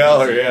 Fuzzy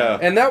Zeller, yeah.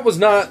 And that was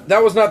not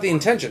the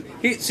intention.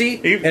 He was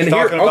and here,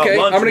 talking about okay,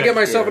 lunch I'm going to get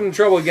next myself year. into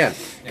trouble again.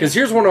 Because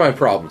here's one of my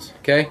problems,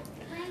 okay?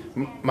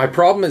 My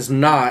problem is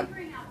not,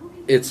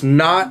 it's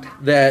not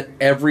that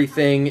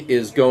everything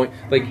is going,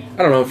 like, I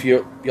don't know if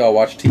y'all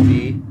watch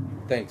TV.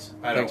 Thanks.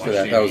 I don't Thanks for watch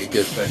that. TV, That was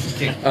good. But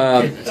kick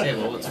the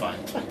table, it's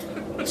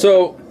fine.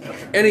 So,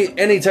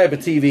 any type of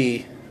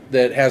TV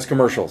that has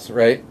commercials,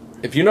 right?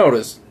 If you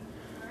notice,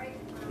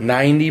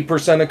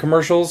 90% of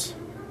commercials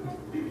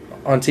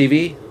on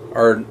TV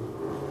are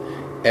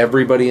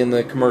everybody in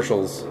the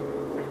commercials,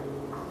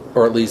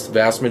 or at least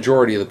vast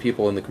majority of the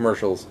people in the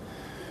commercials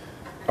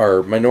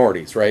are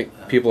minorities, right?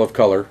 People of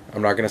color.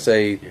 I'm not going to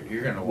say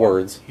You're gonna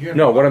words. you're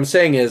No, gonna what I'm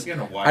saying is, you're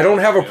gonna watch I don't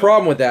that have a show.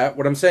 problem with that.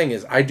 What I'm saying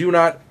is,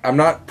 I'm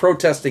not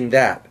protesting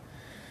that.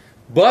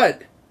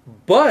 But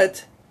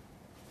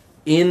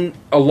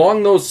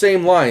along those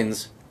same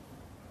lines,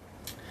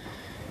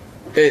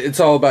 it's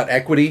all about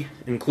equity,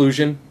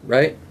 inclusion,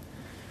 right?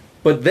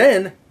 But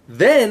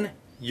then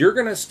you're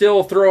gonna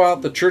still throw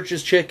out the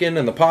Church's chicken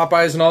and the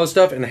Popeyes and all this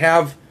stuff, and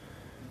have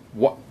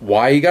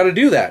why you got to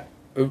do that?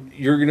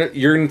 You're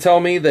gonna tell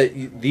me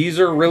that these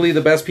are really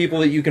the best people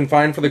that you can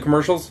find for the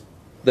commercials?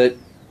 That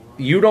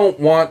you don't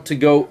want to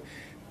go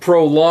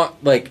promote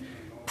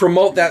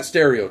that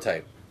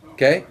stereotype?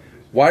 Okay,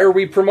 why are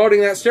we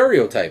promoting that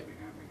stereotype?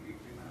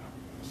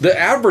 The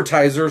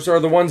advertisers are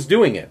the ones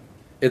doing it.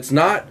 It's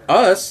not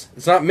us.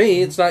 It's not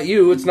me. It's not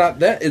you. It's not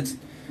that. It's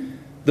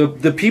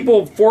the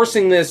people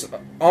forcing this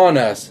on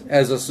us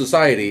as a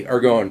society are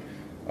going,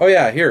 oh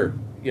yeah, here,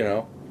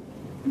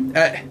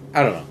 I don't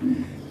know.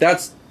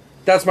 That's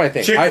my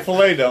thing.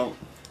 Chick-fil-A don't.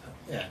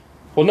 Yeah.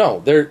 Well,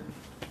 no, they're.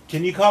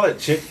 Can you call it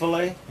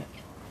Chick-fil-A?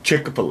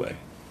 Chick-fil-A.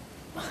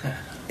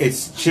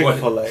 It's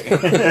Chick-fil-A.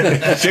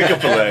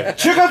 Chick-fil-A.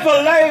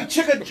 Chick-fil-A,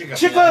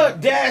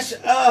 chicka dash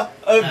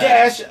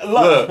dash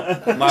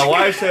Look, my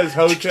wife says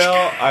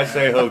hotel, I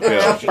say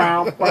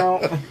hotel.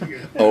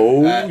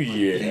 Oh Did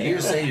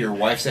you say your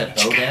wife said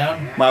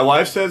hoedown? My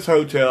wife says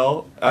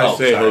hotel, I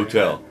say sorry.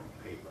 hotel.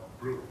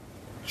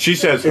 She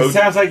says It hotel.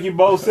 sounds like you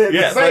both said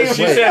Yeah, the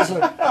same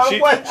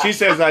but she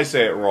says I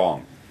say it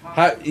wrong.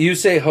 You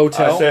say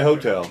hotel? I say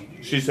hotel.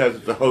 She says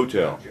it's a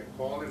hotel.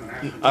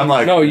 I'm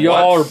like, No,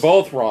 y'all what? are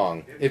both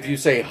wrong. If you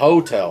say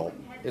hotel,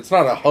 it's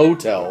not a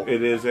hotel.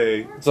 It is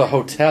a It's a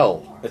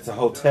hotel. It's a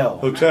hotel.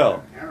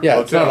 hotel. Yeah,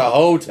 it's not a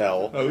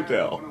hotel.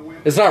 Hotel.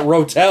 It's not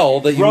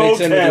rotel that you mix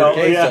into your Rotel.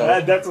 queso. Yeah,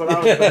 that's what I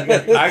was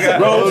thinking. I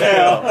got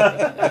Rotel.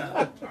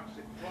 hotel.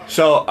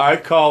 So I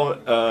call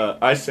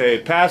I say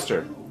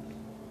pastor.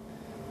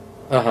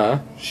 Uh-huh.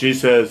 She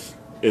says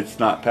it's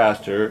not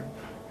pastor,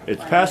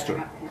 it's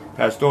pastor.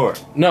 Pastor.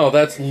 No,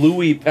 that's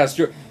Louis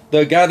Pasteur.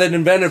 The guy that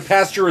invented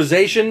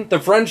pasteurization, the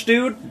French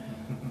dude.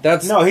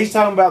 That's No, he's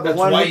talking about the That's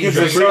one why who you gives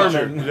a drink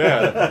sermon.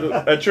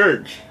 Yeah, at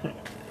church.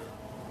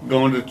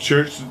 Going to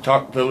church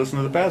to listen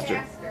to the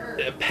pastor.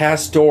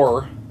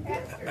 pastor.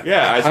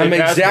 Yeah, I say I'm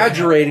pastor.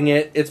 exaggerating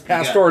it. It's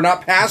pastor,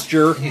 not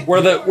pasture,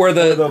 where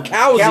the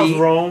cows Cows eat.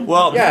 roam.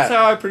 Well, Yeah. that's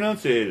how I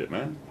pronunciate it,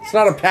 man. It's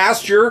not a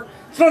pasture.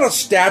 It's not a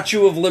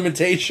statue of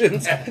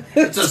limitations.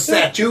 It's a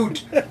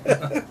statute.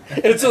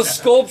 It's a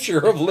sculpture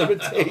of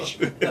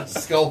limitation.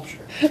 Sculpture.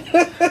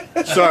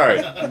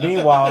 Sorry.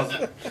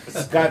 Meanwhile,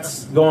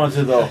 Scott's going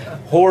to the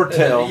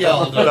hotel.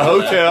 Yelled The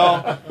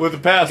hotel with the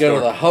pastor. Go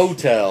to the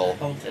hotel.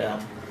 Hotel.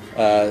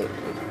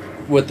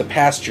 with the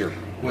pasture.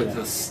 With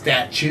the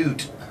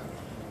statute.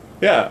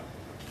 Yeah.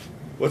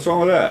 What's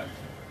wrong with that?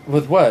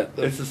 With what?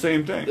 It's the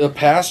same thing. A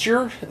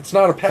pasture? It's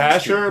not a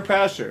Pasture pasture. or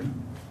pasture?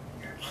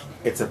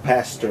 It's a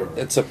pastor.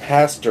 It's a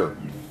pastor.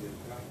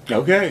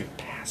 Okay.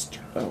 Pastor.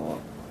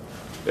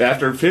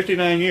 After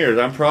 59 years,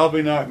 I'm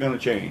probably not going to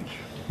change.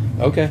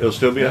 Okay. It'll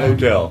still be a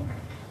hotel.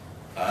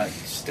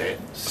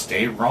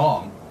 Stay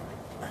wrong.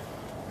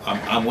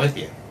 I'm with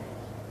you.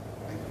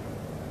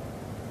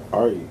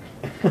 Are you?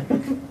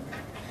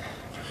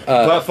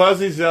 But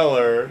Fuzzy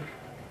Zeller,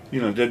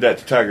 did that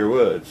to Tiger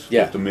Woods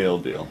Yeah. with the meal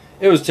deal.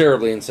 It was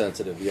terribly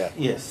insensitive, yeah.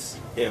 Yes,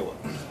 it was.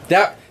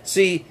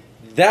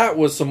 That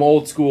was some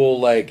old school,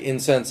 like,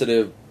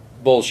 insensitive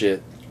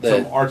bullshit.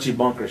 Some Archie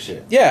Bunker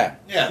shit. Yeah.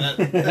 Yeah,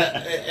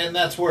 and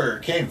that's where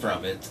it came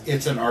from.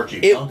 It's an Archie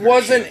It Bunker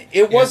wasn't. shit.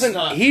 It wasn't. It's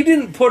not- He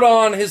didn't put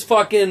on his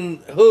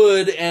fucking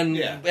hood and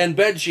Yeah.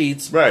 bed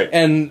sheets, Right.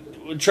 and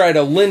try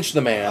to lynch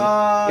the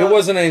man. It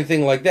wasn't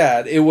anything like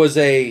that. It was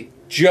a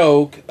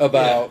joke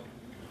about.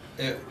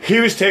 He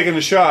was taking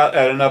a shot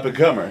at an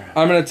up-and-comer.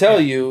 I'm going to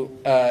tell you,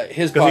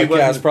 his 'Cause he podcast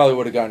wasn't- probably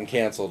would have gotten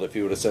canceled if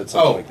he would have said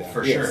something Oh, like that.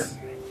 for Yes. sure.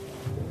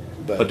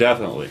 But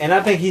definitely. And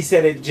I think he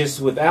said it just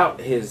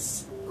without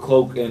his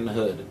cloak and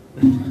hood.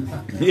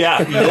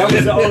 Yeah. That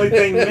was the only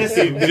thing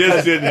missing. He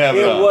just didn't have it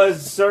It on.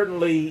 was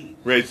certainly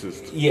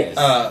Racist. yes.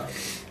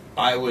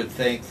 I would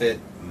think that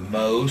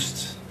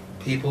most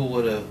people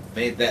would have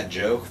made that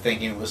joke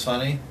thinking it was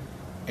funny,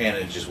 and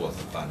it just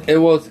wasn't funny. It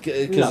was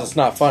because No. it's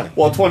not funny.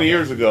 Well, 20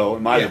 years ago,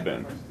 it might Yeah. have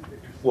been.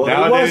 well,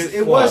 nowadays-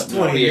 it was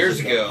Well, 20 years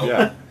ago.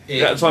 Yeah. It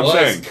That's what I'm was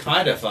saying.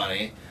 kind of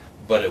funny,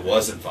 but it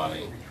wasn't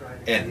funny.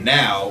 And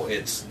now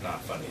it's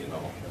not funny at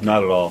all.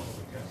 Not at all.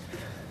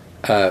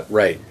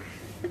 Right.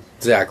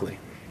 Exactly.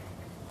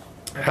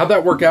 How'd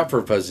that work out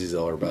for Fuzzy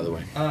Zeller, by the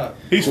way?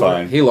 He's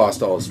fine. He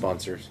lost all his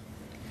sponsors.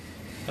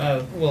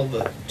 Well,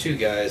 the two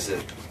guys that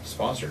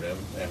sponsored him,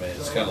 I mean,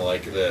 it's kind of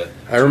like the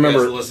I remember-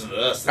 two guys that listen to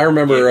us. I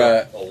remember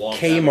that gave up a long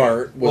time ago.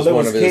 Kmart Well, was there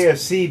one was of his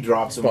KFC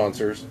dropped some.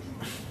 sponsors.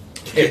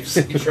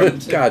 KFC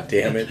dropped it. God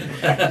damn it.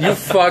 You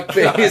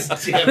fuckface.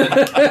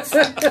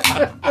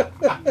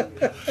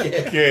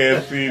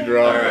 KFC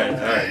draw. All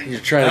right. You're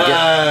trying to get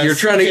CJ.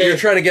 you're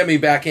trying to get me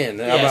back in.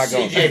 And I'm Yeah, not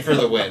going. CJ for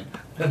the win.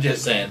 I'm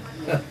just saying.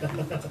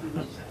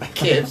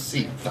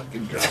 KFC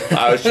fucking dropped.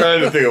 I was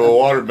trying to think of a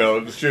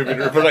watermelon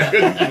distributor, but I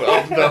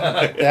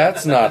couldn't.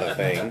 That's not a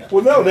thing.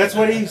 Well, no, that's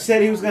what he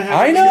said he was going to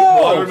have. I know.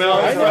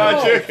 Watermelon I know.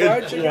 fried chicken.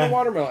 Fried chicken and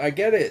watermelon. I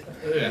get it.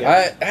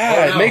 Yeah.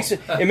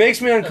 It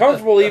makes me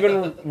uncomfortable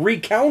even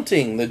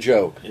recounting the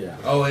joke. Yeah.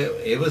 Oh,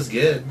 it was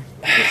good.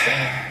 Just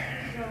saying.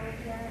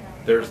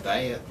 There's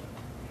that.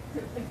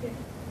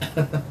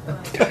 God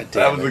That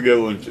damn was it. a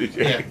good one,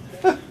 CJ.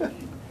 Yeah.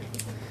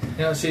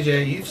 You know,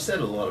 CJ, you've said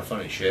a lot of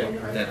funny shit,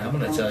 and I'm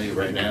going to tell you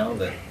right now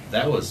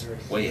that was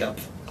way up.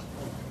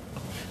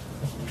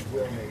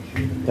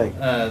 Thank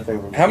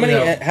you. How many You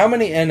know- how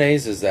many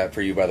NAs is that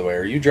for you, by the way?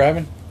 Are you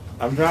driving?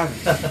 I'm driving.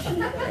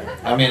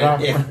 I mean,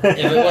 if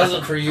it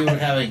wasn't for you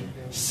having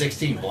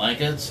 16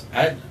 blankets,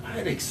 I'd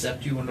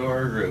accept you into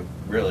our group,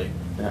 really.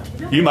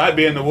 You might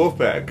be in the wolf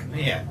pack.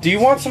 Yeah. Do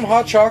you want some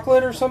hot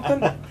chocolate or something?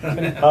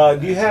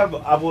 Do you have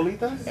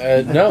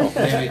abuelitas? No.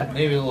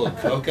 Maybe a little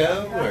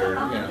cocoa, or,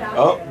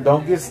 Oh,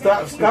 don't get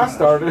Scott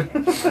started.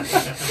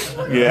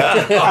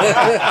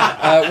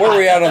 Yeah. Where are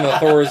we at on the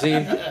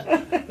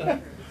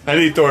Thorazine? I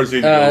need Thorazine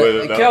to go with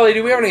it, though. Kelly,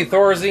 do we have any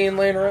Thorazine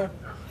laying around?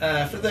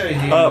 for those of you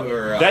who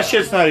are... That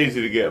shit's not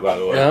easy to get, by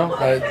the way. No.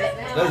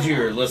 Those of you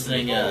who are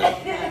listening...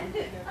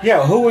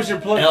 Yeah, who was your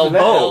plug El- for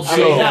that? oh, I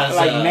mean, not so-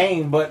 like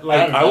name, but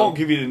like... I won't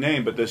give you the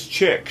name, but this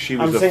chick, she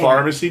was I'm a saying-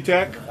 pharmacy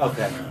tech,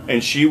 Okay.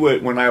 and she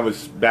would, when I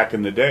was back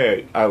in the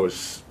day, I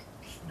was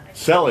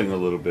selling a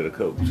little bit of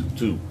coke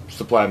to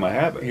supply my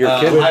habit. You're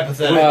kidding.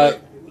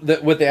 hypothetically...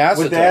 With the acetone.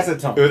 With the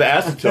acetone. With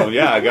acetone,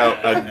 yeah,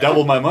 I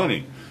doubled my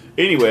money.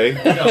 Anyway,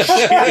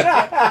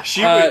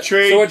 she would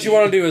trade. So what you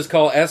want to do is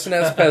call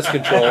S&S Pest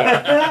Control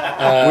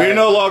We're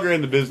no longer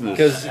in the business.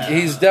 because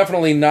he's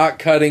definitely not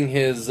cutting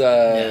his.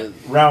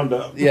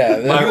 Roundup.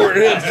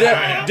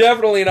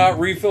 Definitely not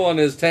refilling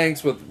his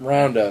tanks with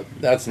Roundup.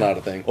 That's not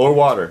a thing. Or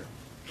water.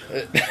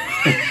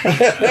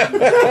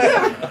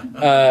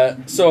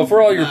 So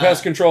for all your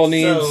pest control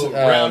needs, So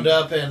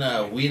Roundup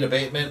and weed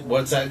abatement,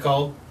 what's that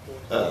called?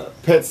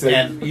 Pet safe.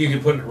 And you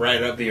can put it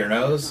right up to your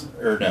nose,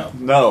 or no?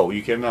 No,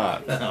 you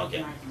cannot.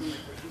 Okay.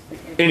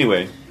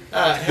 Anyway,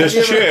 Have this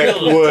you ever chick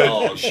killed a would,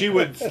 dog? she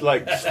would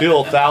like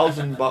steal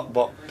 1,000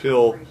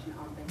 pill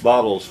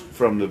bottles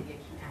from the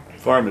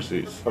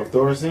pharmacies Of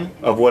Thorazine?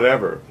 of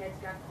whatever.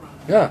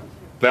 yeah.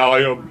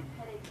 Valium,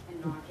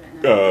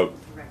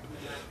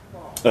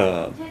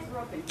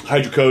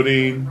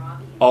 hydrocodone,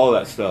 all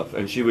that stuff,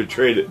 and she would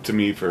trade it to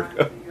me for.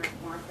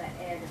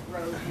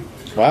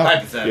 Wow.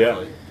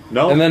 Hypothetically.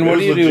 No, And then it what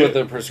was do you do with legit.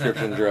 the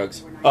prescription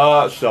drugs?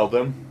 Sell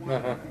them.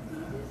 Uh-huh.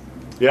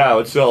 Yeah, I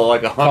would sell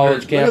like 100.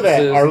 College Look at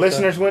that. campuses Our and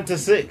listeners went to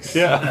 6.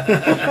 Yeah.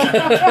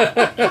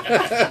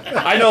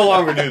 I no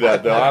longer do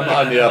that though. I'm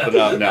on the up and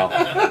up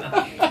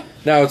now.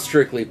 Now it's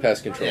strictly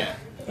pest control. Yeah.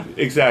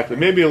 exactly.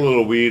 Maybe a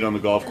little weed on the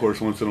golf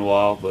course once in a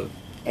while, but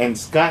And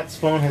Scott's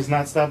phone has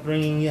not stopped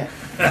ringing yet.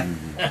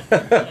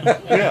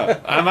 yeah,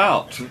 I'm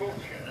out.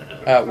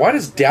 Why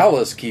does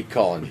Dallas keep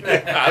calling you?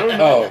 I don't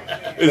know.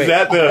 Oh, Is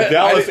that the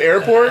Dallas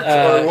airport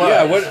or what?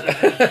 yeah.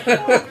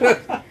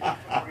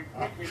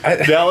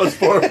 What? Dallas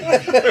Fort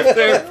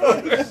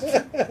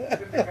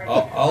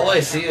All I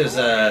see is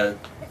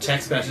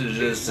text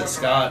messages to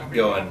Scott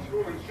going,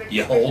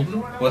 "You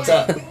holding? What's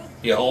up?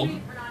 You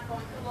holding?"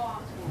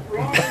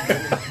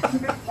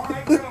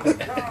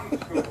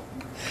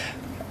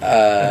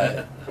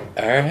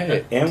 All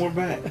right. And we're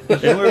back.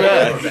 And we're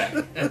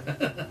back.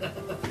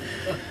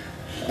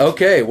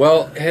 Okay.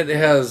 Well, it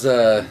has.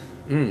 I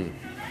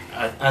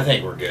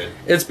think we're good.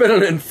 It's been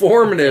an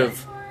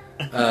informative.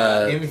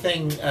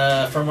 Anything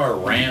from our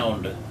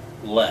round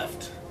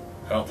left?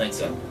 I don't think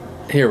so.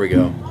 Here we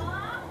go.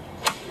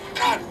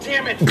 God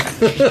damn it! Yeah,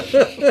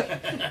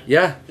 that's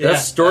Yeah, the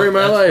story of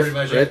my that's life, pretty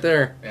much right it.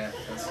 there. Yeah.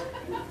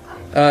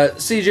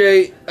 That's...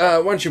 CJ,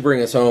 why don't you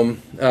bring us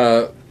home?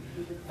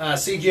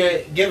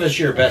 CJ, give us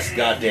your best.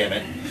 Goddamn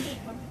it!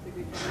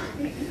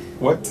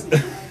 What?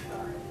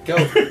 Go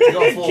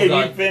full.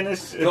 Can you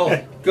finish?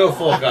 Go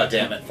full.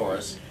 Goddamn it for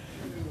us.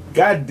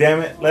 God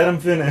damn it! Let him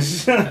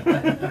finish.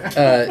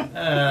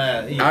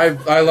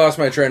 I lost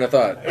my train of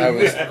thought. I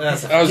was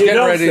You getting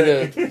don't ready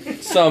say.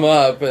 to sum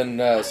up,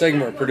 and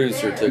segment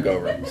producer took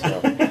over. So.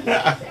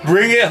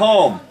 Bring it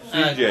home,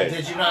 CJ.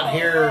 Did you not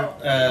hear?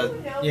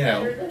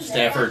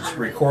 Stafford's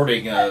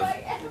recording of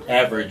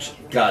average.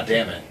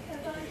 Goddamn it!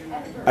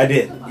 I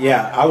did.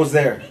 Yeah, I was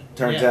there.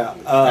 Turns Yeah.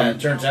 out. It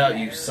turns out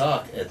you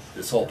suck at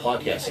this whole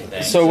podcasting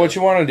thing. So what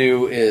you want to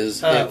do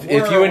is, if where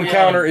you are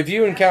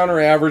we encounter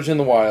average in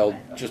the wild,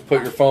 just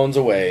put your phones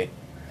away,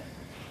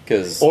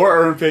 because Or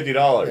earn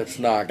 $50. it's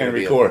not going and to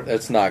be record.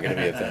 it's not going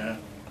to be a thing.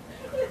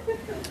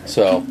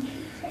 So,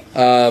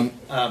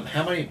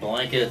 how many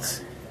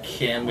blankets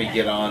can we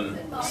get on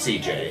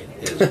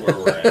CJ? Is where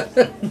we're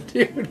at.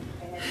 dude,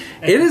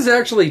 it is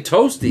actually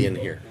toasty in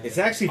here. It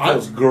actually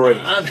feels great.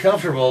 I'm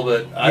comfortable,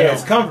 but I Yeah, don't.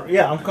 it's comfortable.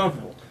 Yeah, I'm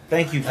comfortable.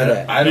 Thank you for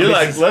that. I don't. You're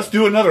like, let's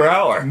do another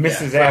hour.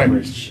 Mrs. Yeah.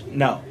 Average.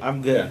 No,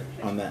 I'm good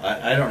on that.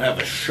 I don't have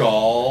a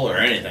shawl or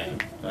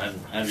anything.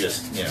 I'm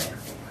just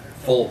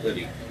full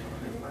hoodie.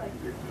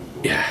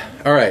 Yeah.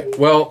 All right.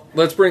 Well,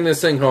 let's bring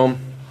this thing home.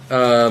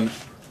 To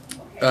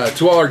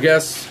all our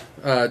guests,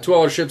 to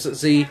all our ships at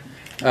sea,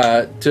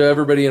 to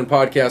everybody in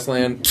podcast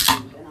land.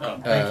 Oh,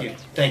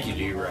 thank you,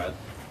 D-Rod.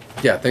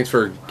 Yeah, thanks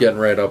for getting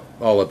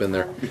all up in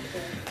there.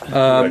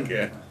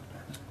 Okay.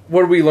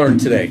 What did we learn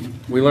today?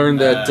 We learned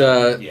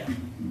that Yeah.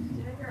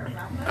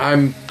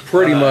 I'm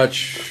pretty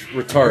much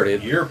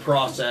retarded. Your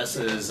process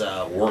is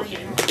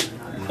working.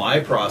 My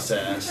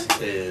process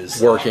is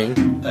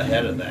Working.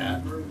 ahead of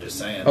that. Just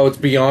saying. Oh, it's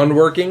beyond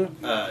working?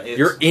 It's-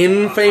 You're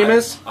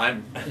infamous?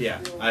 I'm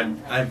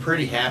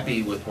pretty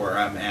happy with where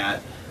I'm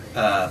at.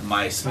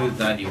 My smooth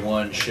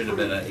 91 should have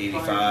been an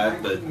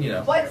 85, but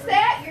What's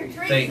that? Your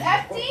drink's Thank-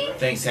 empty?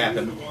 things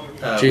happen.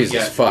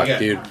 Jesus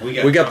dude.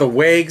 We got the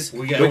wags.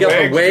 We got the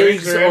wags,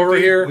 wags drinks are over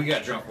empty. here. We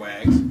got drunk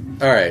wags.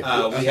 All right.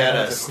 We had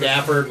a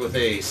Stafford with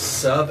a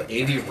sub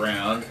 80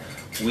 round.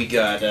 We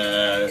got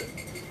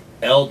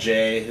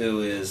LJ,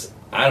 who is,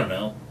 I don't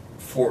know,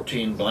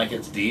 14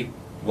 blankets deep,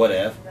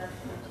 whatever.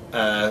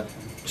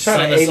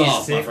 Sign us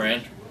off, my 86.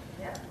 friend.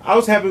 I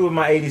was happy with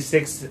my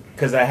 86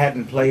 because I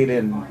hadn't played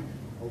in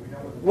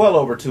well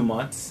over 2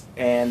 months,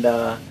 and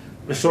the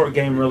short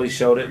game really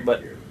showed it.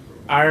 But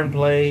iron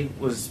play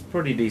was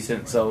pretty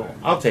decent, so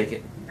I'll take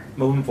it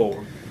moving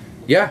forward.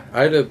 Yeah,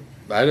 I'd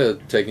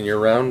have taken you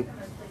around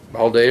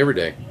all day, every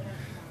day.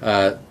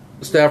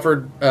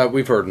 Stafford,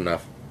 we've heard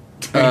enough.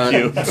 Thank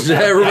you. To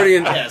everybody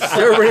in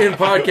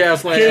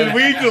podcast land. Can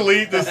we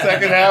delete the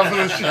second half of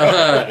the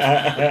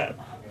show?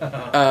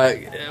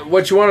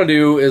 What you want to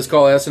do is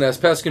call S&S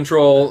Pest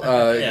Control.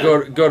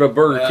 Go to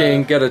Burger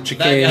King, get a That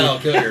chicken, guy'll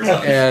kill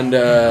yourself. and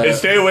And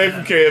stay away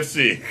from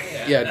KFC.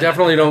 yeah,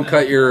 definitely don't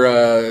cut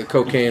your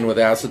cocaine with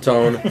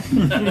acetone.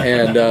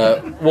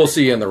 And we'll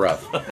see you in the rough.